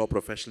in your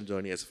professional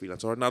journey as a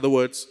freelancer. Or in other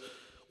words,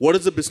 what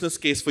is the business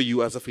case for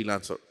you as a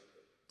freelancer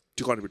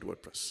to contribute to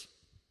WordPress?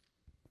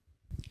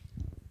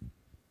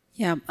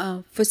 Yeah,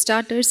 for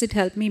starters, it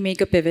helped me make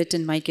a pivot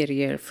in my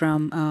career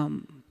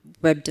from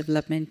web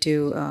development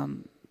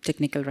to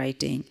technical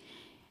writing.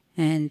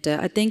 And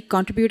I think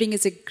contributing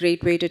is a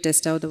great way to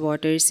test out the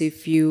waters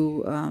if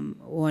you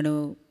want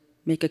to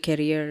make a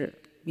career,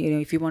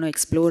 if you want to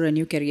explore a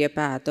new career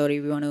path, or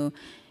if you want to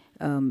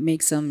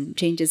make some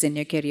changes in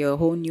your career,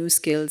 hone new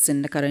skills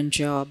in the current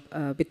job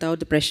without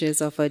the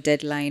pressures of a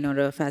deadline or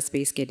a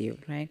fast-paced schedule,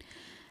 right?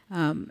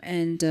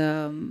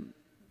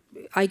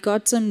 I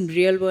got some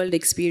real-world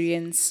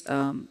experience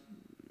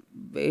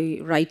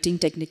writing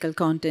technical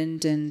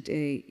content, and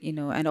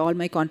and all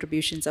my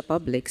contributions are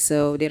public,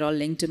 so they're all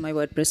linked to my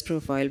WordPress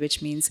profile,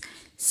 which means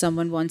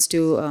someone wants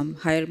to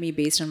hire me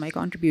based on my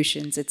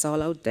contributions. It's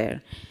all out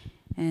there,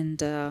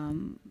 and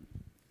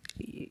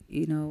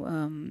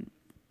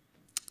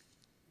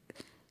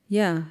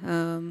yeah,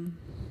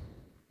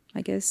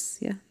 I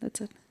guess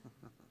that's it.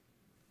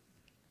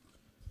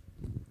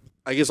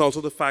 I guess also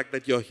the fact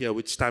that you're here,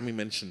 which Tammy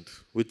mentioned,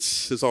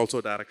 which is also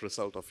a direct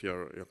result of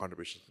your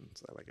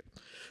contributions. I like it.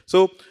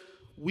 So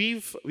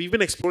we've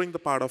been exploring the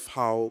part of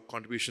how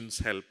contributions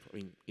help. I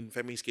mean, in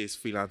Femi's case,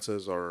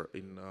 freelancers, or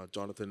in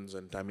Jonathan's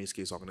and Tammy's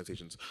case,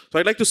 organizations. So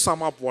I'd like to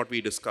sum up what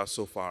we discussed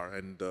so far,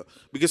 and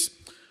because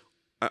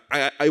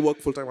I work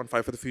full time on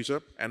Five for the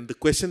Future, and the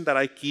question that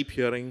I keep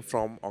hearing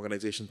from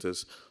organizations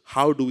is,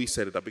 how do we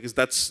set it up? Because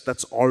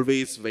that's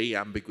always very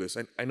ambiguous,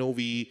 and I know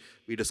we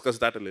discussed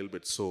that a little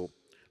bit. So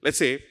let's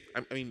say,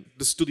 I mean,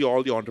 this is to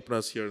all the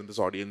entrepreneurs here in this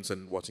audience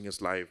and watching us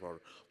live or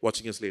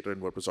watching us later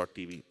in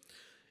WordPress.tv.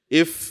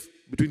 If,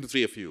 between the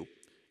three of you,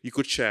 you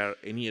could share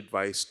any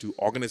advice to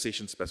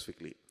organizations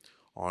specifically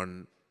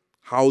on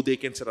how they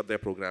can set up their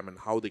program and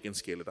how they can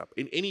scale it up.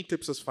 Any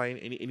tips is fine,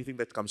 anything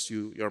that comes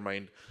to your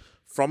mind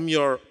from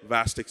your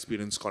vast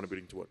experience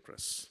contributing to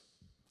WordPress.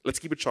 Let's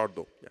keep it short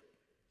though.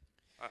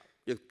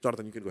 Yeah,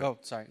 Jonathan, you can go ahead. Oh,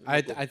 sorry.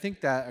 I think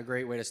that a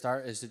great way to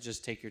start is to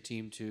just take your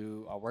team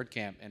to a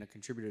WordCamp and a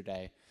contributor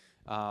day.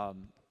 I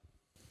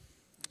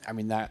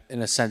mean, that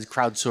in a sense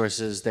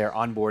crowdsources their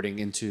onboarding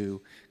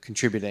into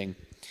contributing.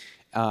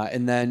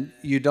 And then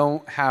you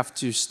don't have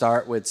to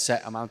start with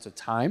set amounts of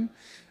time,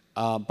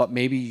 but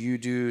maybe you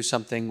do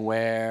something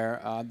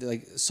where,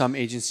 like some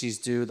agencies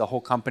do, the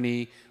whole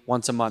company,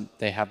 once a month,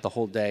 they have the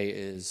whole day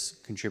is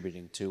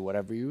contributing to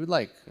whatever you would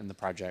like in the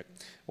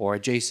project or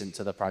adjacent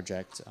to the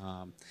project.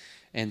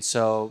 And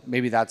so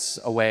maybe that's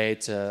a way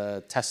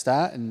to test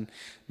that. And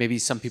maybe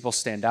some people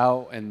stand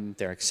out and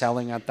they're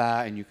excelling at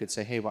that. And you could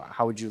say, hey, well,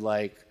 how would you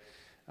like,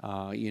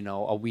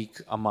 a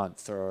week, a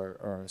month,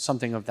 or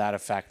something of that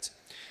effect.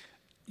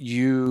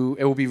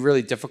 It will be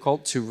really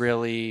difficult to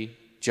really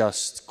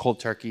just cold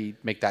turkey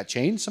make that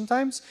change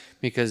sometimes,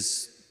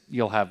 because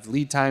you'll have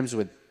lead times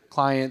with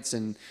clients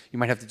and you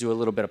might have to do a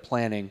little bit of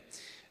planning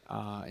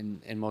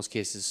in most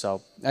cases.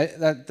 So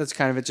that's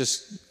kind of it.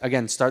 Just,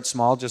 again, start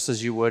small, just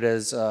as you would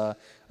as a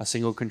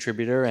single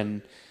contributor,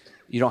 and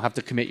you don't have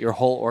to commit your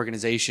whole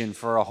organization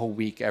for a whole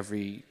week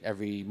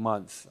every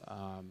month.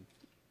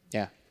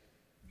 Yeah.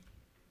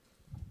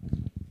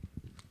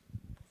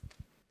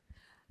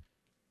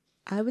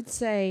 I would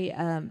say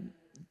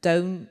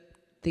don't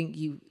think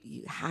you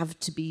have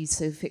to be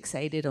so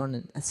fixated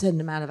on a certain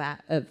amount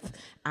of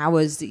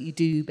hours that you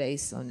do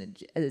based on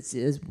it,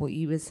 as what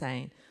you were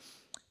saying.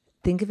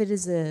 Think of it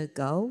as a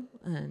goal,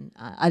 and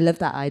I love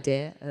that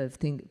idea of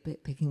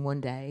picking one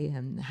day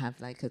and have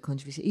like a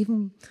contribution,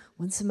 even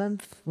once a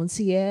month, once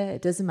a year.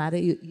 It doesn't matter.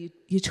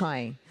 You're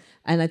trying,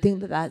 and I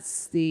think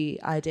that's the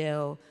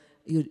ideal.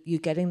 You're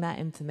getting that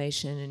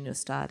information and you're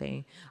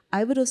starting.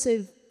 I would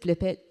also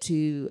flip it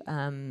to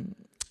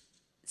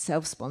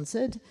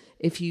self-sponsored.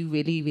 If you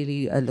really,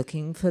 really are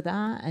looking for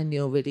that and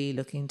you're really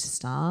looking to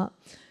start,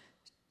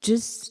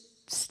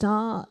 just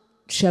start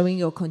showing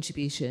your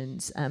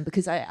contributions.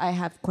 Because I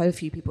have quite a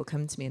few people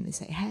come to me and they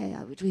say, hey,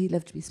 I would really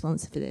love to be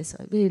sponsored for this.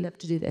 I'd really love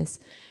to do this.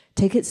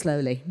 Take it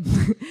slowly.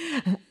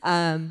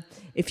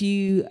 If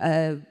you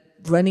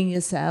running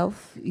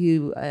yourself,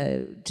 you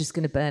are just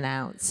going to burn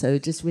out. So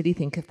just really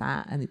think of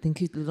that, and think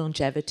of the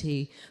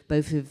longevity,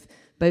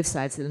 both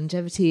sides. The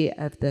longevity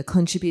of the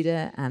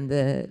contributor and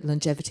the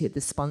longevity of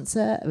the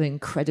sponsor are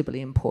incredibly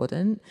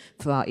important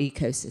for our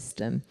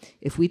ecosystem.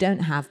 If we don't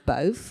have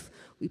both,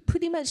 we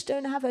pretty much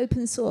don't have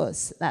open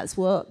source. That's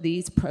what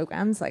these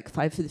programs like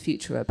Five for the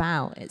Future are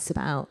about. It's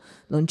about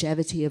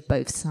longevity of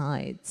both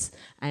sides,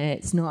 and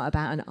it's not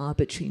about an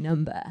arbitrary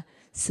number.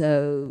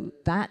 So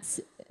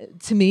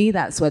to me,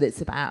 that's what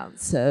it's about.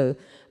 So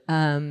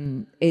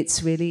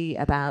it's really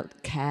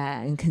about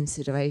care and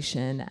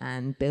consideration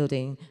and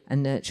building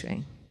and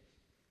nurturing.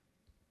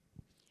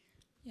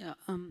 Yeah.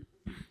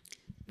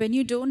 When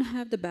you don't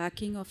have the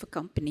backing of a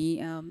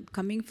company,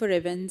 coming for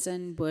events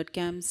and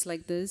WordCamps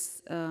like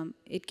this,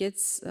 it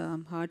gets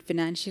hard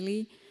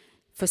financially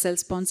for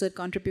self-sponsored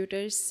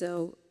contributors.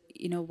 So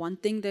one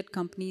thing that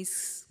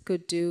companies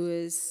could do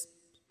is,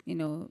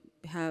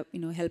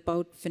 help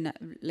out,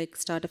 like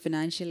start a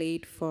financial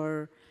aid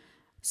for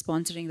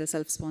sponsoring the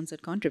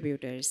self-sponsored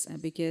contributors,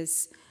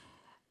 because,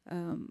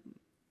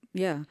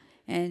 yeah.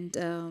 And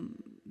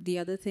the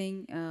other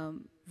thing,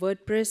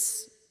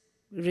 WordPress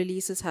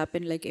releases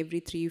happen like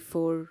every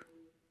 3-4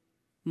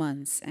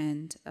 months,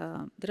 and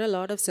there are a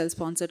lot of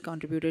self-sponsored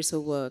contributors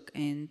who work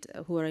and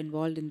who are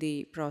involved in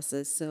the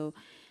process. So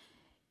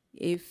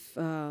if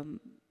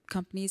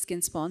companies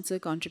can sponsor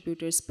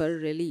contributors per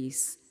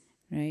release,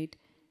 right,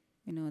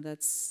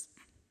 that's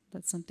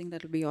something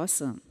that will be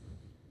awesome.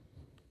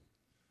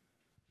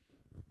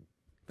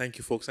 Thank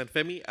you, folks. And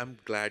Femi, I'm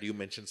glad you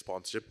mentioned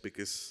sponsorship,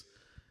 because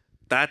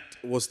that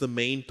was the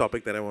main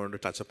topic that I wanted to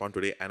touch upon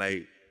today, and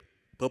I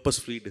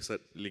purposefully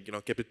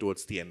kept it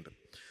towards the end.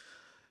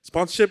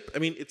 Sponsorship, I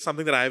mean, it's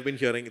something that I've been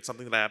hearing. It's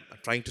something that I'm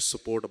trying to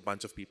support a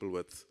bunch of people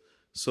with.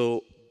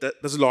 So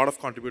there's a lot of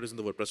contributors in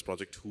the WordPress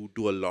project who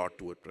do a lot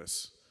to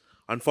WordPress.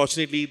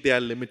 Unfortunately, they are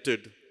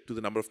limited to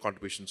the number of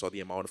contributions or the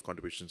amount of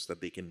contributions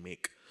that they can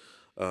make.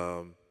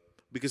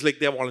 Because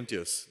they are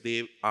volunteers.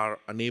 They are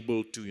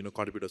unable to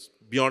contribute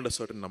beyond a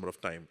certain number of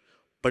time.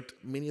 But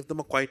many of them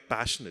are quite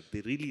passionate.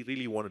 They really,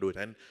 really want to do it.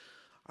 And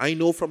I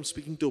know from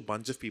speaking to a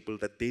bunch of people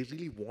that they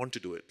really want to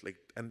do it,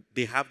 and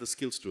they have the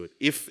skills to do it.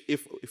 If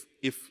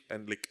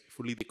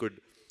fully they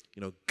could,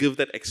 give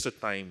that extra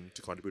time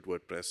to contribute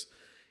WordPress,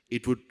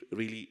 it would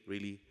really,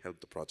 really help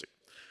the project.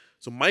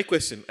 So my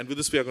question, and with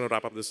this we are going to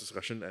wrap up this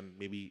discussion and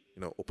maybe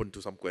open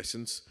to some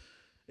questions,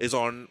 is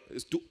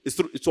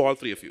to all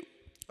three of you.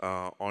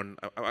 I want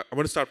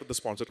to start with the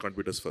sponsored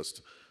contributors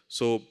first.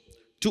 So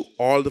to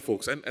all the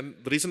folks, and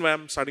the reason why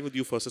I'm starting with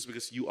you first is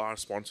because you are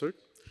sponsored.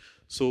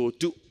 So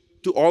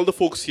to all the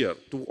folks here,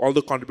 to all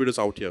the contributors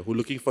out here who are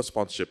looking for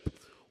sponsorship,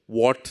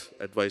 what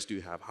advice do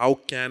you have? How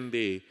can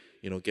they,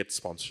 get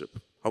sponsorship?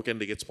 How can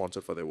they get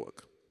sponsored for their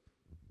work?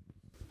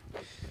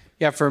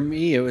 Yeah, for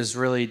me, it was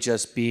really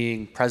just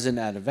being present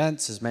at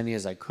events, as many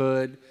as I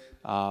could.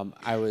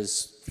 I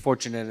was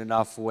fortunate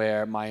enough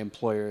where my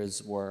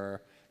employers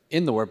were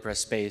in the WordPress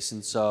space,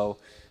 and so,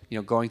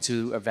 going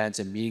to events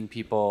and meeting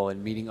people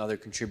and meeting other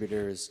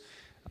contributors.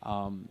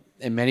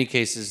 In many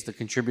cases, the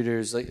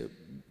contributors,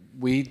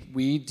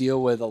 we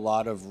deal with a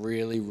lot of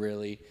really,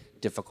 really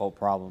difficult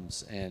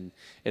problems, and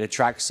it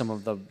attracts some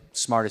of the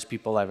smartest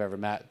people I've ever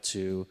met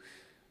to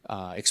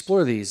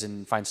explore these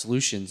and find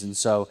solutions. And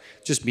so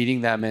just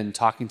meeting them and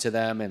talking to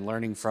them and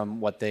learning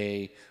from what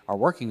they are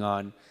working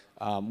on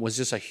was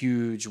just a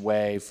huge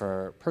way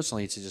for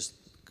personally to just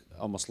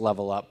almost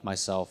level up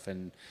myself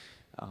and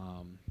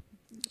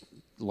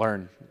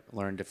learn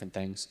different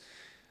things.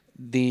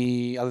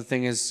 The other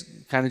thing is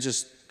kind of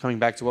just coming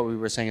back to what we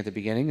were saying at the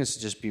beginning, is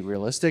to just be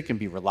realistic and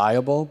be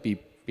reliable,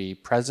 be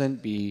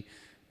present, be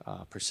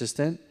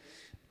persistent,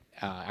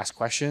 ask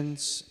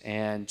questions,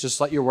 and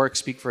just let your work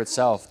speak for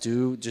itself.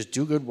 Just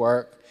do good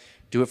work,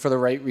 do it for the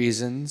right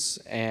reasons,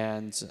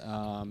 and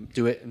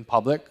do it in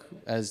public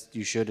as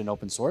you should in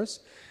open source.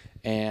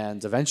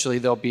 And eventually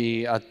there'll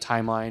be a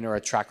timeline or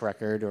a track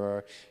record,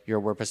 or your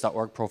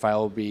WordPress.org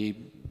profile will be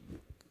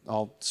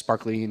all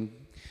sparkly and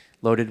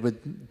loaded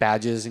with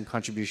badges and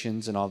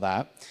contributions and all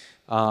that.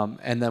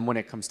 And then when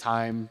it comes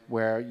time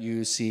where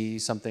you see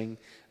something,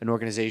 an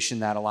organization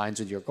that aligns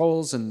with your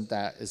goals and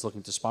that is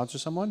looking to sponsor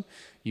someone,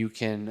 you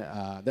can,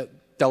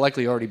 they'll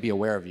likely already be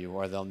aware of you,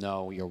 or they'll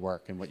know your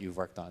work and what you've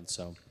worked on.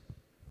 So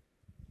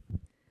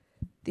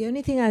the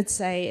only thing I'd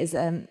say is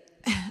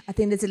I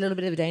think there's a little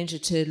bit of a danger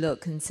to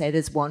look and say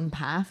there's one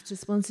path to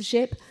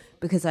sponsorship,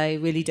 because I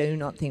really do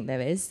not think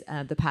there is.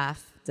 The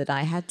path that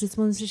I had to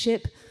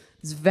sponsorship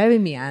was very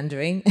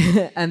meandering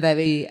and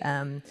very,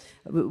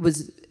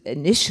 was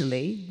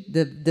initially,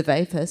 the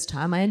very first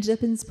time I ended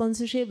up in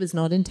sponsorship was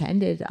not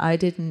intended. I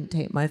didn't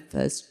take my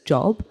first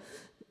job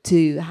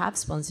to have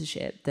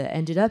sponsorship that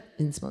ended up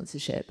in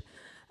sponsorship.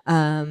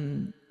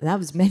 That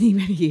was many,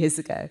 many years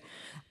ago.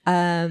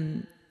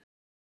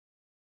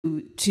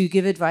 To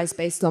give advice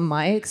based on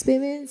my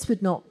experience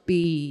would not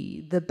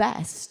be the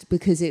best,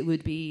 because it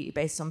would be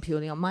based on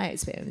purely on my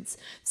experience.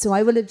 So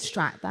I will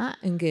abstract that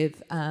and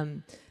give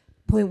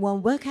point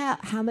one, work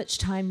out how much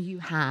time you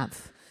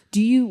have.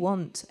 Do you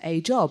want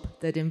a job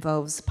that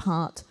involves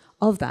part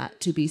of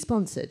that to be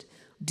sponsored?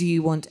 Do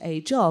you want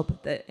a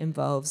job that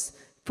involves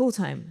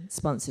full-time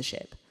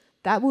sponsorship?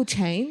 That will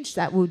change.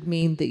 That would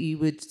mean that you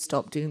would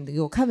stop doing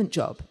your current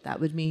job.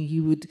 That would mean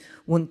you would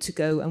want to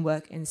go and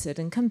work in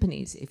certain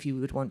companies if you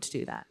would want to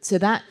do that. So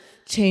that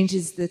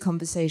changes the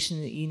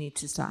conversation that you need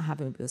to start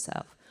having with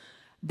yourself.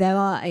 There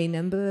are a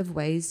number of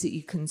ways that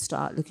you can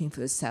start looking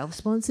for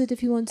self-sponsored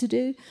if you want to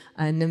do,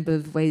 a number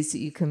of ways that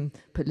you can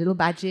put little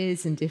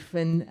badges and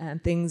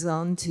different things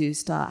on to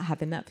start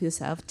having that for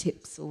yourself,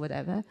 tips or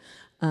whatever.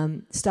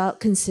 Start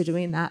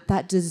considering that.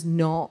 That does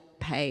not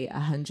pay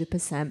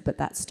 100%, but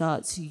that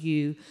starts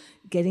you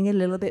getting a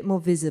little bit more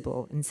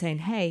visible and saying,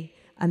 hey,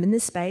 I'm in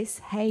this space.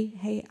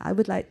 Hey, I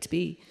would like to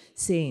be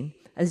seen.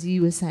 as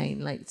you were saying,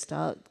 like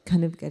start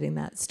kind of getting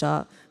that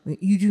start.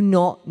 You do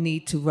not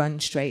need to run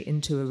straight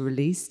into a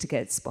release to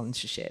get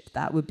sponsorship.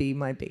 That would be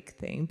my big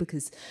thing,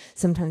 because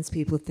sometimes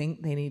people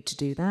think they need to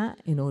do that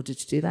in order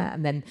to do that.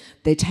 And then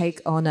they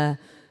take on a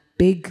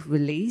big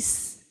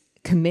release,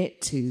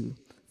 commit to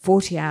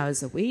 40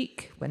 hours a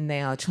week when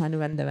they are trying to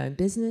run their own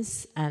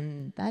business.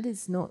 And that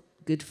is not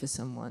good for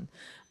someone.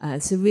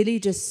 So really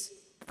just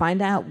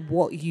find out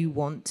what you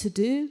want to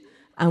do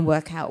and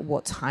work out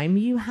what time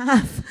you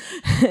have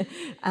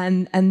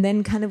and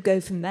then kind of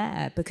go from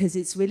there, because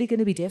it's really going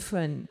to be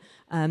different.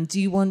 Do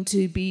you want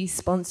to be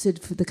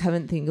sponsored for the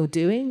current thing you're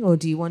doing, or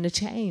do you want to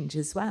change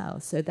as well?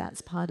 So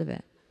that's part of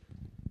it.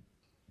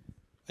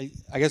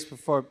 I guess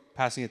before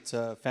passing it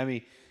to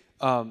Femi,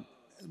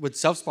 with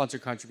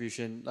self-sponsored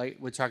contribution, like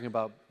we're talking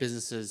about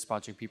businesses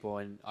sponsoring people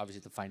and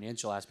obviously the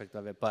financial aspect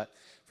of it, but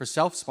for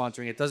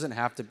self-sponsoring, it doesn't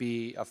have to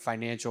be a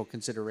financial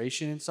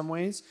consideration in some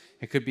ways.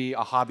 It could be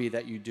a hobby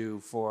that you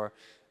do for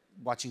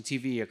watching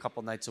TV a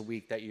couple nights a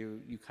week that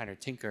you kind of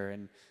tinker.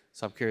 And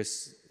so I'm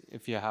curious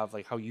if you have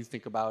like how you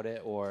think about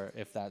it, or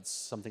if that's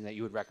something that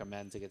you would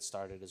recommend to get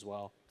started as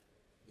well.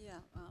 Yeah.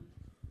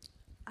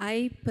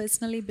 I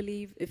personally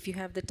believe if you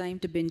have the time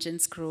to binge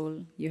and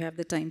scroll, you have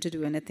the time to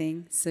do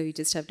anything. So you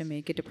just have to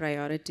make it a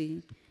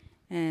priority,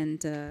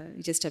 and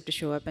you just have to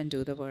show up and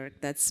do the work.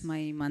 That's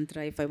my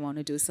mantra if I want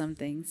to do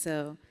something.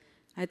 So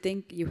I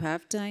think you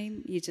have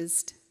time. You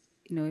just,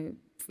 you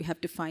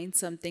have to find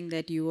something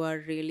that you are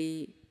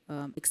really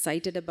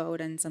excited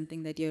about and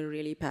something that you're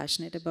really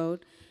passionate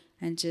about,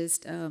 and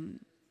just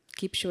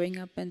keep showing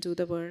up and do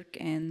the work.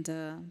 And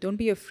don't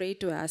be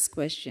afraid to ask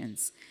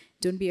questions.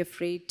 Don't be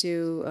afraid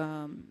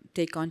to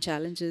take on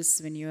challenges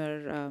when you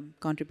are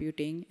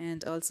contributing,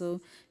 and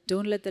also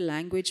don't let the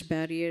language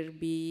barrier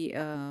be,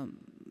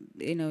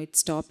 it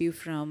stop you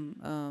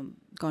from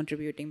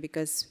contributing,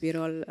 because we're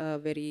all a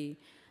very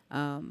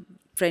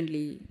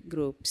friendly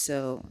group.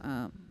 So,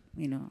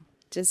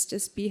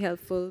 just be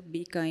helpful,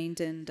 be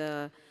kind,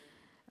 and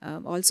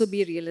also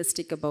be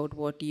realistic about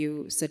what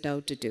you set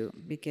out to do,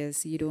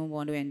 because you don't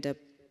want to end up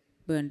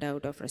burned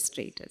out or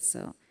frustrated.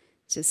 So,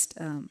 just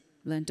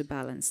learn to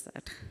balance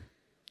that.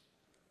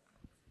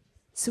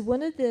 So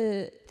one of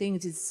the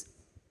things is,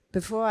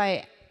 before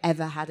I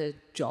ever had a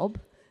job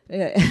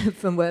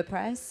from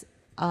WordPress,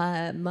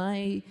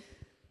 my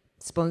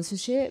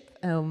sponsorship,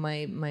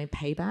 my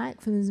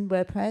payback from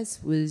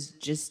WordPress was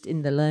just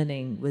in the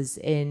learning, was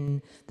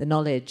in the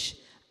knowledge.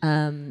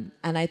 And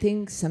I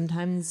think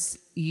sometimes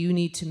you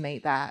need to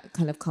make that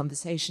kind of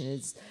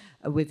conversation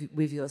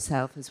with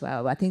yourself as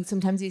well. I think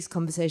sometimes these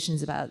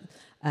conversations about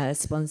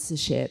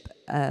sponsorship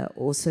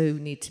also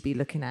need to be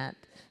looking at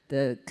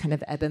the kind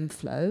of ebb and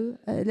flow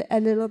a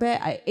little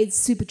bit. It's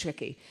super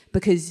tricky,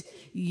 because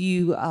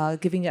you are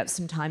giving up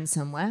some time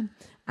somewhere,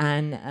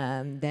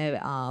 and there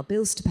are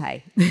bills to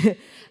pay.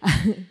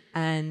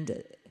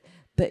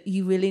 But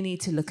you really need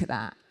to look at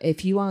that.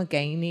 If you are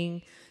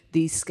gaining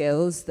these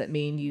skills that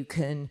mean you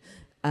can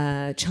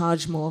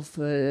charge more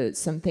for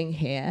something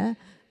here,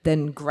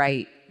 then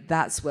great.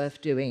 That's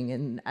worth doing.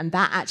 And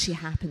that actually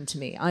happened to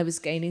me. I was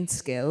gaining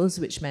skills,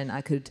 which meant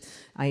I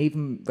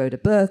even wrote a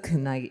book,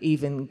 and I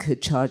even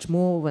could charge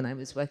more when I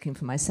was working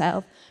for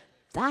myself.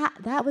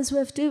 That was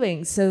worth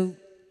doing. So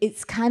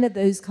it's kind of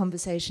those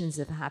conversations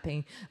that are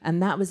happening.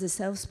 And that was a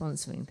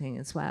self-sponsoring thing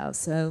as well.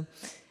 So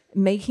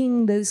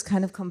making those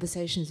kind of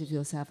conversations with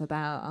yourself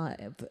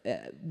about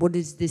what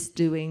is this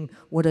doing,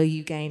 what are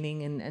you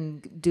gaining,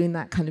 and doing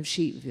that kind of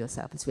sheet with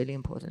yourself is really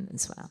important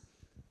as well.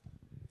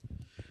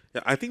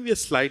 Yeah, I think we are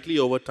slightly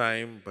over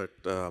time, but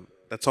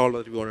that's all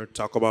that we want to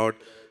talk about.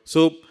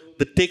 So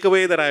the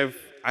takeaway that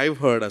I've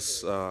heard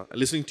as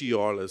listening to you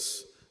all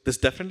is there's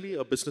definitely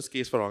a business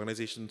case for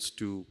organizations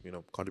to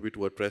contribute to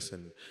WordPress,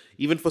 and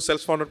even for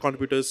self-sponsored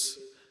contributors,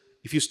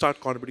 if you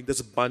start contributing, there's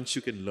a bunch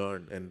you can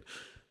learn, and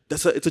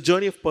it's a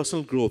journey of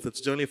personal growth. It's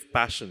a journey of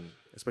passion,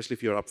 especially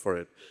if you're up for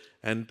it,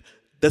 and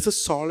there's a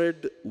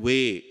solid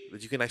way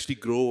that you can actually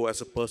grow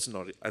as a person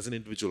or as an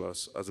individual,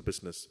 as a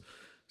business.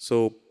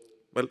 So.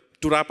 Well,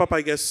 to wrap up,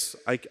 I guess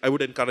I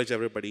would encourage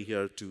everybody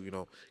here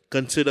to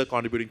consider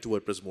contributing to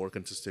WordPress more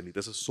consistently.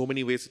 There's so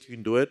many ways that you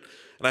can do it,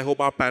 and I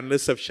hope our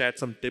panelists have shared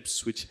some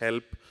tips which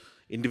help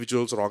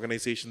individuals or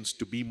organizations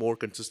to be more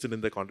consistent in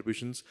their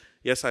contributions.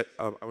 Yes, I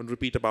want to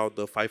repeat about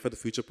the 5 for the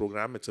Future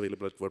program. It's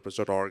available at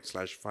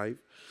wordpress.org/5.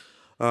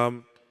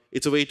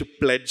 It's a way to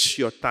pledge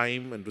your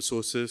time and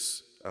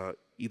resources,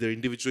 either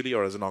individually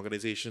or as an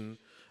organization,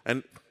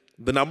 and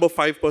the number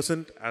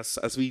 5%,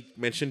 as we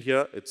mentioned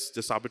here, it's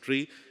just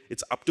arbitrary.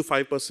 It's up to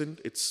 5%.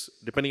 It's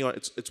depending on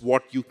it's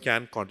what you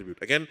can contribute.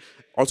 Again,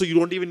 also you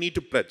don't even need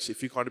to pledge.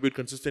 If you contribute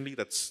consistently,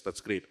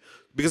 that's great,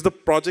 because the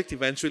project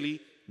eventually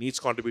needs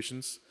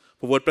contributions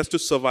for WordPress to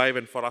survive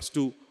and for us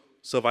to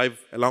survive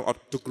along, or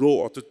to grow,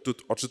 or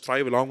to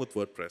thrive along with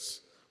WordPress.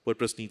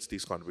 WordPress needs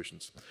these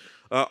contributions.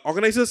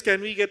 Organizers,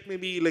 can we get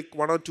maybe like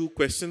 1 or 2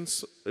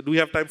 questions? Do we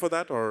have time for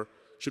that, or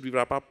should we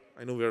wrap up?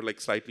 I know we're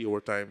like slightly over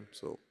time,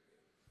 so.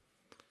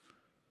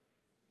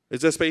 Is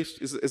there space?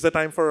 Is there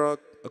time for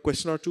a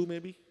question or 2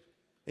 maybe?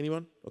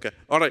 Anyone? Okay.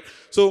 All right.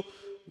 So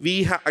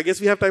I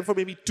guess we have time for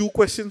maybe 2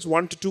 questions,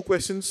 1 to 2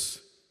 questions.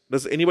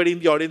 Does anybody in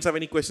the audience have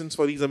any questions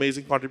for these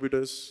amazing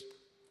contributors?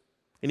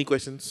 Any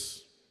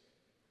questions?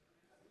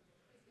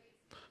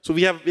 So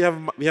we have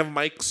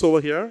mics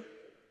over here.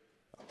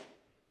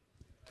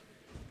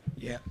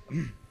 Yeah.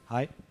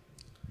 Hi.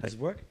 Does it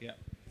work? Yeah.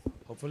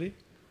 Hopefully.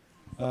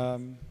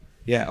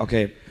 Yeah.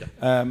 Okay.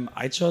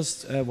 I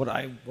just what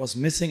I was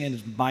missing, and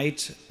it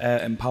might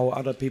empower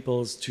other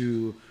people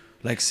to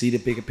like see the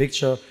bigger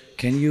picture.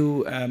 Can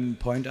you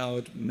point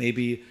out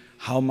maybe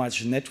how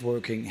much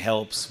networking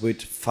helps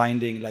with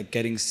finding, like,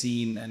 getting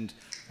seen and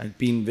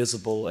being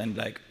visible and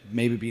like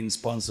maybe being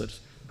sponsored?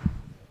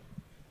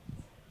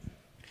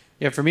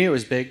 Yeah, for me it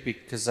was big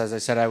because, as I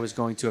said, I was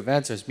going to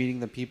events, I was meeting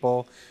the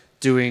people,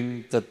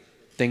 doing the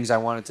things I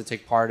wanted to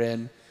take part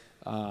in,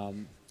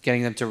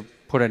 getting them to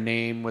put a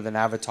name with an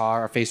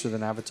avatar, a face with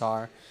an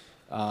avatar.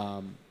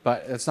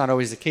 But that's not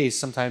always the case.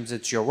 Sometimes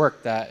it's your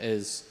work that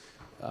is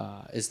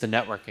the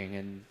networking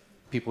and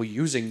people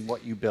using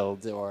what you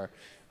build or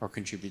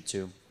contribute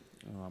to.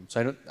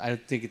 So I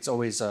don't think it's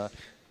always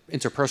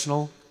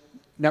interpersonal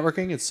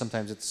networking.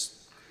 Sometimes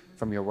it's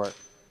from your work.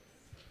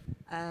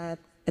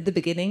 At the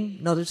beginning,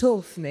 not at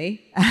all for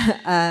me.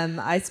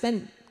 I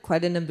spent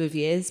quite a number of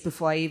years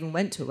before I even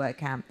went to a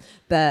WordCamp,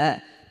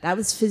 but that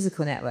was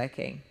physical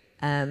networking.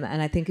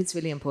 And I think it's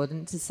really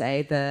important to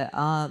say that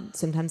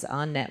sometimes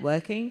our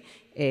networking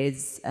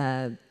is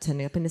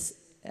turning up in this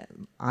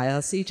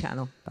IRC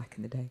channel back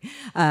in the day,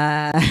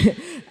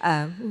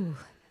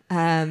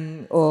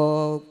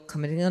 or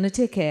commenting on a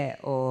ticket,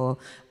 or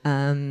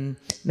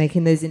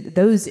making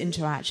those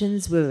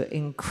interactions were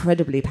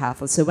incredibly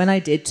powerful. So when I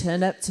did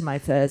turn up to my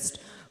first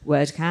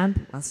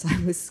WordCamp, whilst I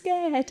was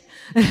scared,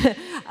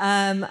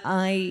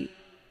 I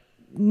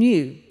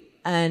knew,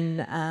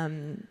 and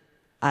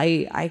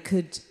I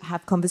could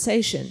have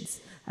conversations.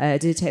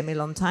 Did it take me a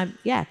long time?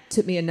 Yeah, it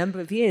took me a number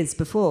of years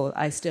before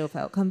I still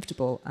felt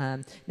comfortable.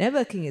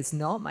 Networking is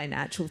not my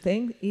natural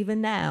thing,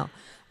 even now.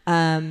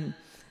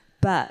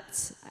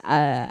 But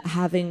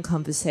having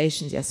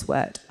conversations, yes,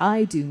 worked.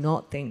 I do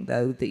not think,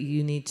 though, that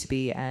you need to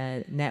be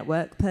a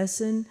network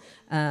person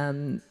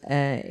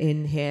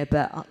in here,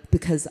 but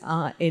because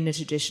in a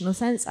traditional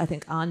sense, I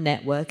think our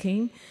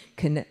networking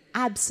can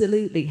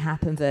absolutely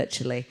happen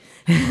virtually.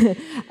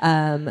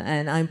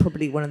 And I'm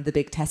probably one of the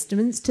big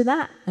testaments to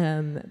that,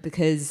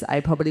 because I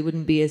probably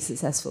wouldn't be as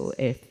successful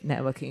if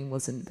networking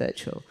wasn't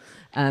virtual.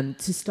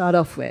 To start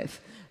off with,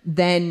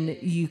 then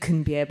you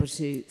can be able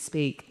to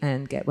speak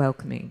and get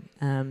welcoming,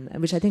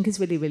 which I think is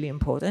really, really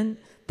important,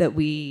 that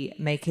we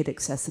make it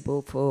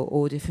accessible for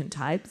all different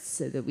types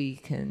so that we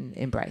can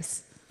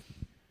embrace.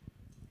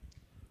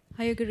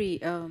 I agree.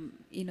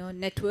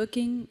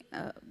 Networking,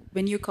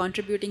 when you're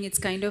contributing, it's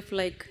kind of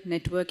like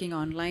networking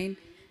online,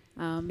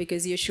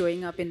 because you're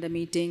showing up in the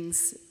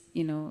meetings,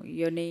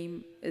 your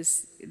name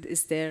is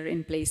there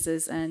in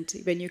places, and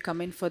when you come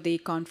in for the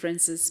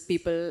conferences,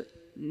 people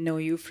know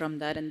you from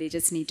that, and they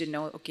just need to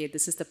know, okay,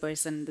 this is the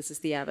person, this is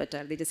the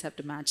avatar, they just have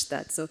to match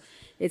that. So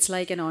it's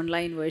like an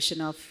online version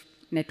of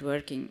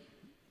networking.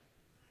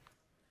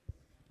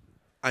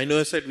 I know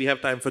I said we have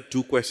time for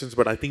 2 questions,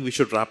 but I think we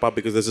should wrap up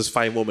because there's just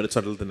 5 more minutes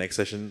until the next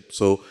session.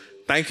 So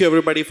thank you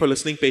everybody for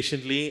listening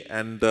patiently,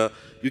 and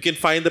you can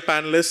find the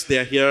panelists, they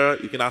are here,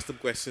 you can ask them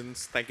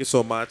questions. Thank you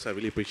so much, I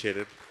really appreciate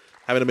it.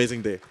 Have an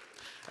amazing day.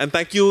 And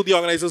thank you, the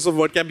organizers of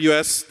WordCamp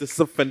US. This is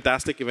a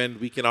fantastic event.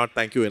 We cannot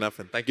thank you enough.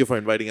 And thank you for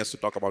inviting us to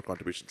talk about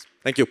contributions.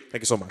 Thank you.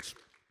 Thank you so much.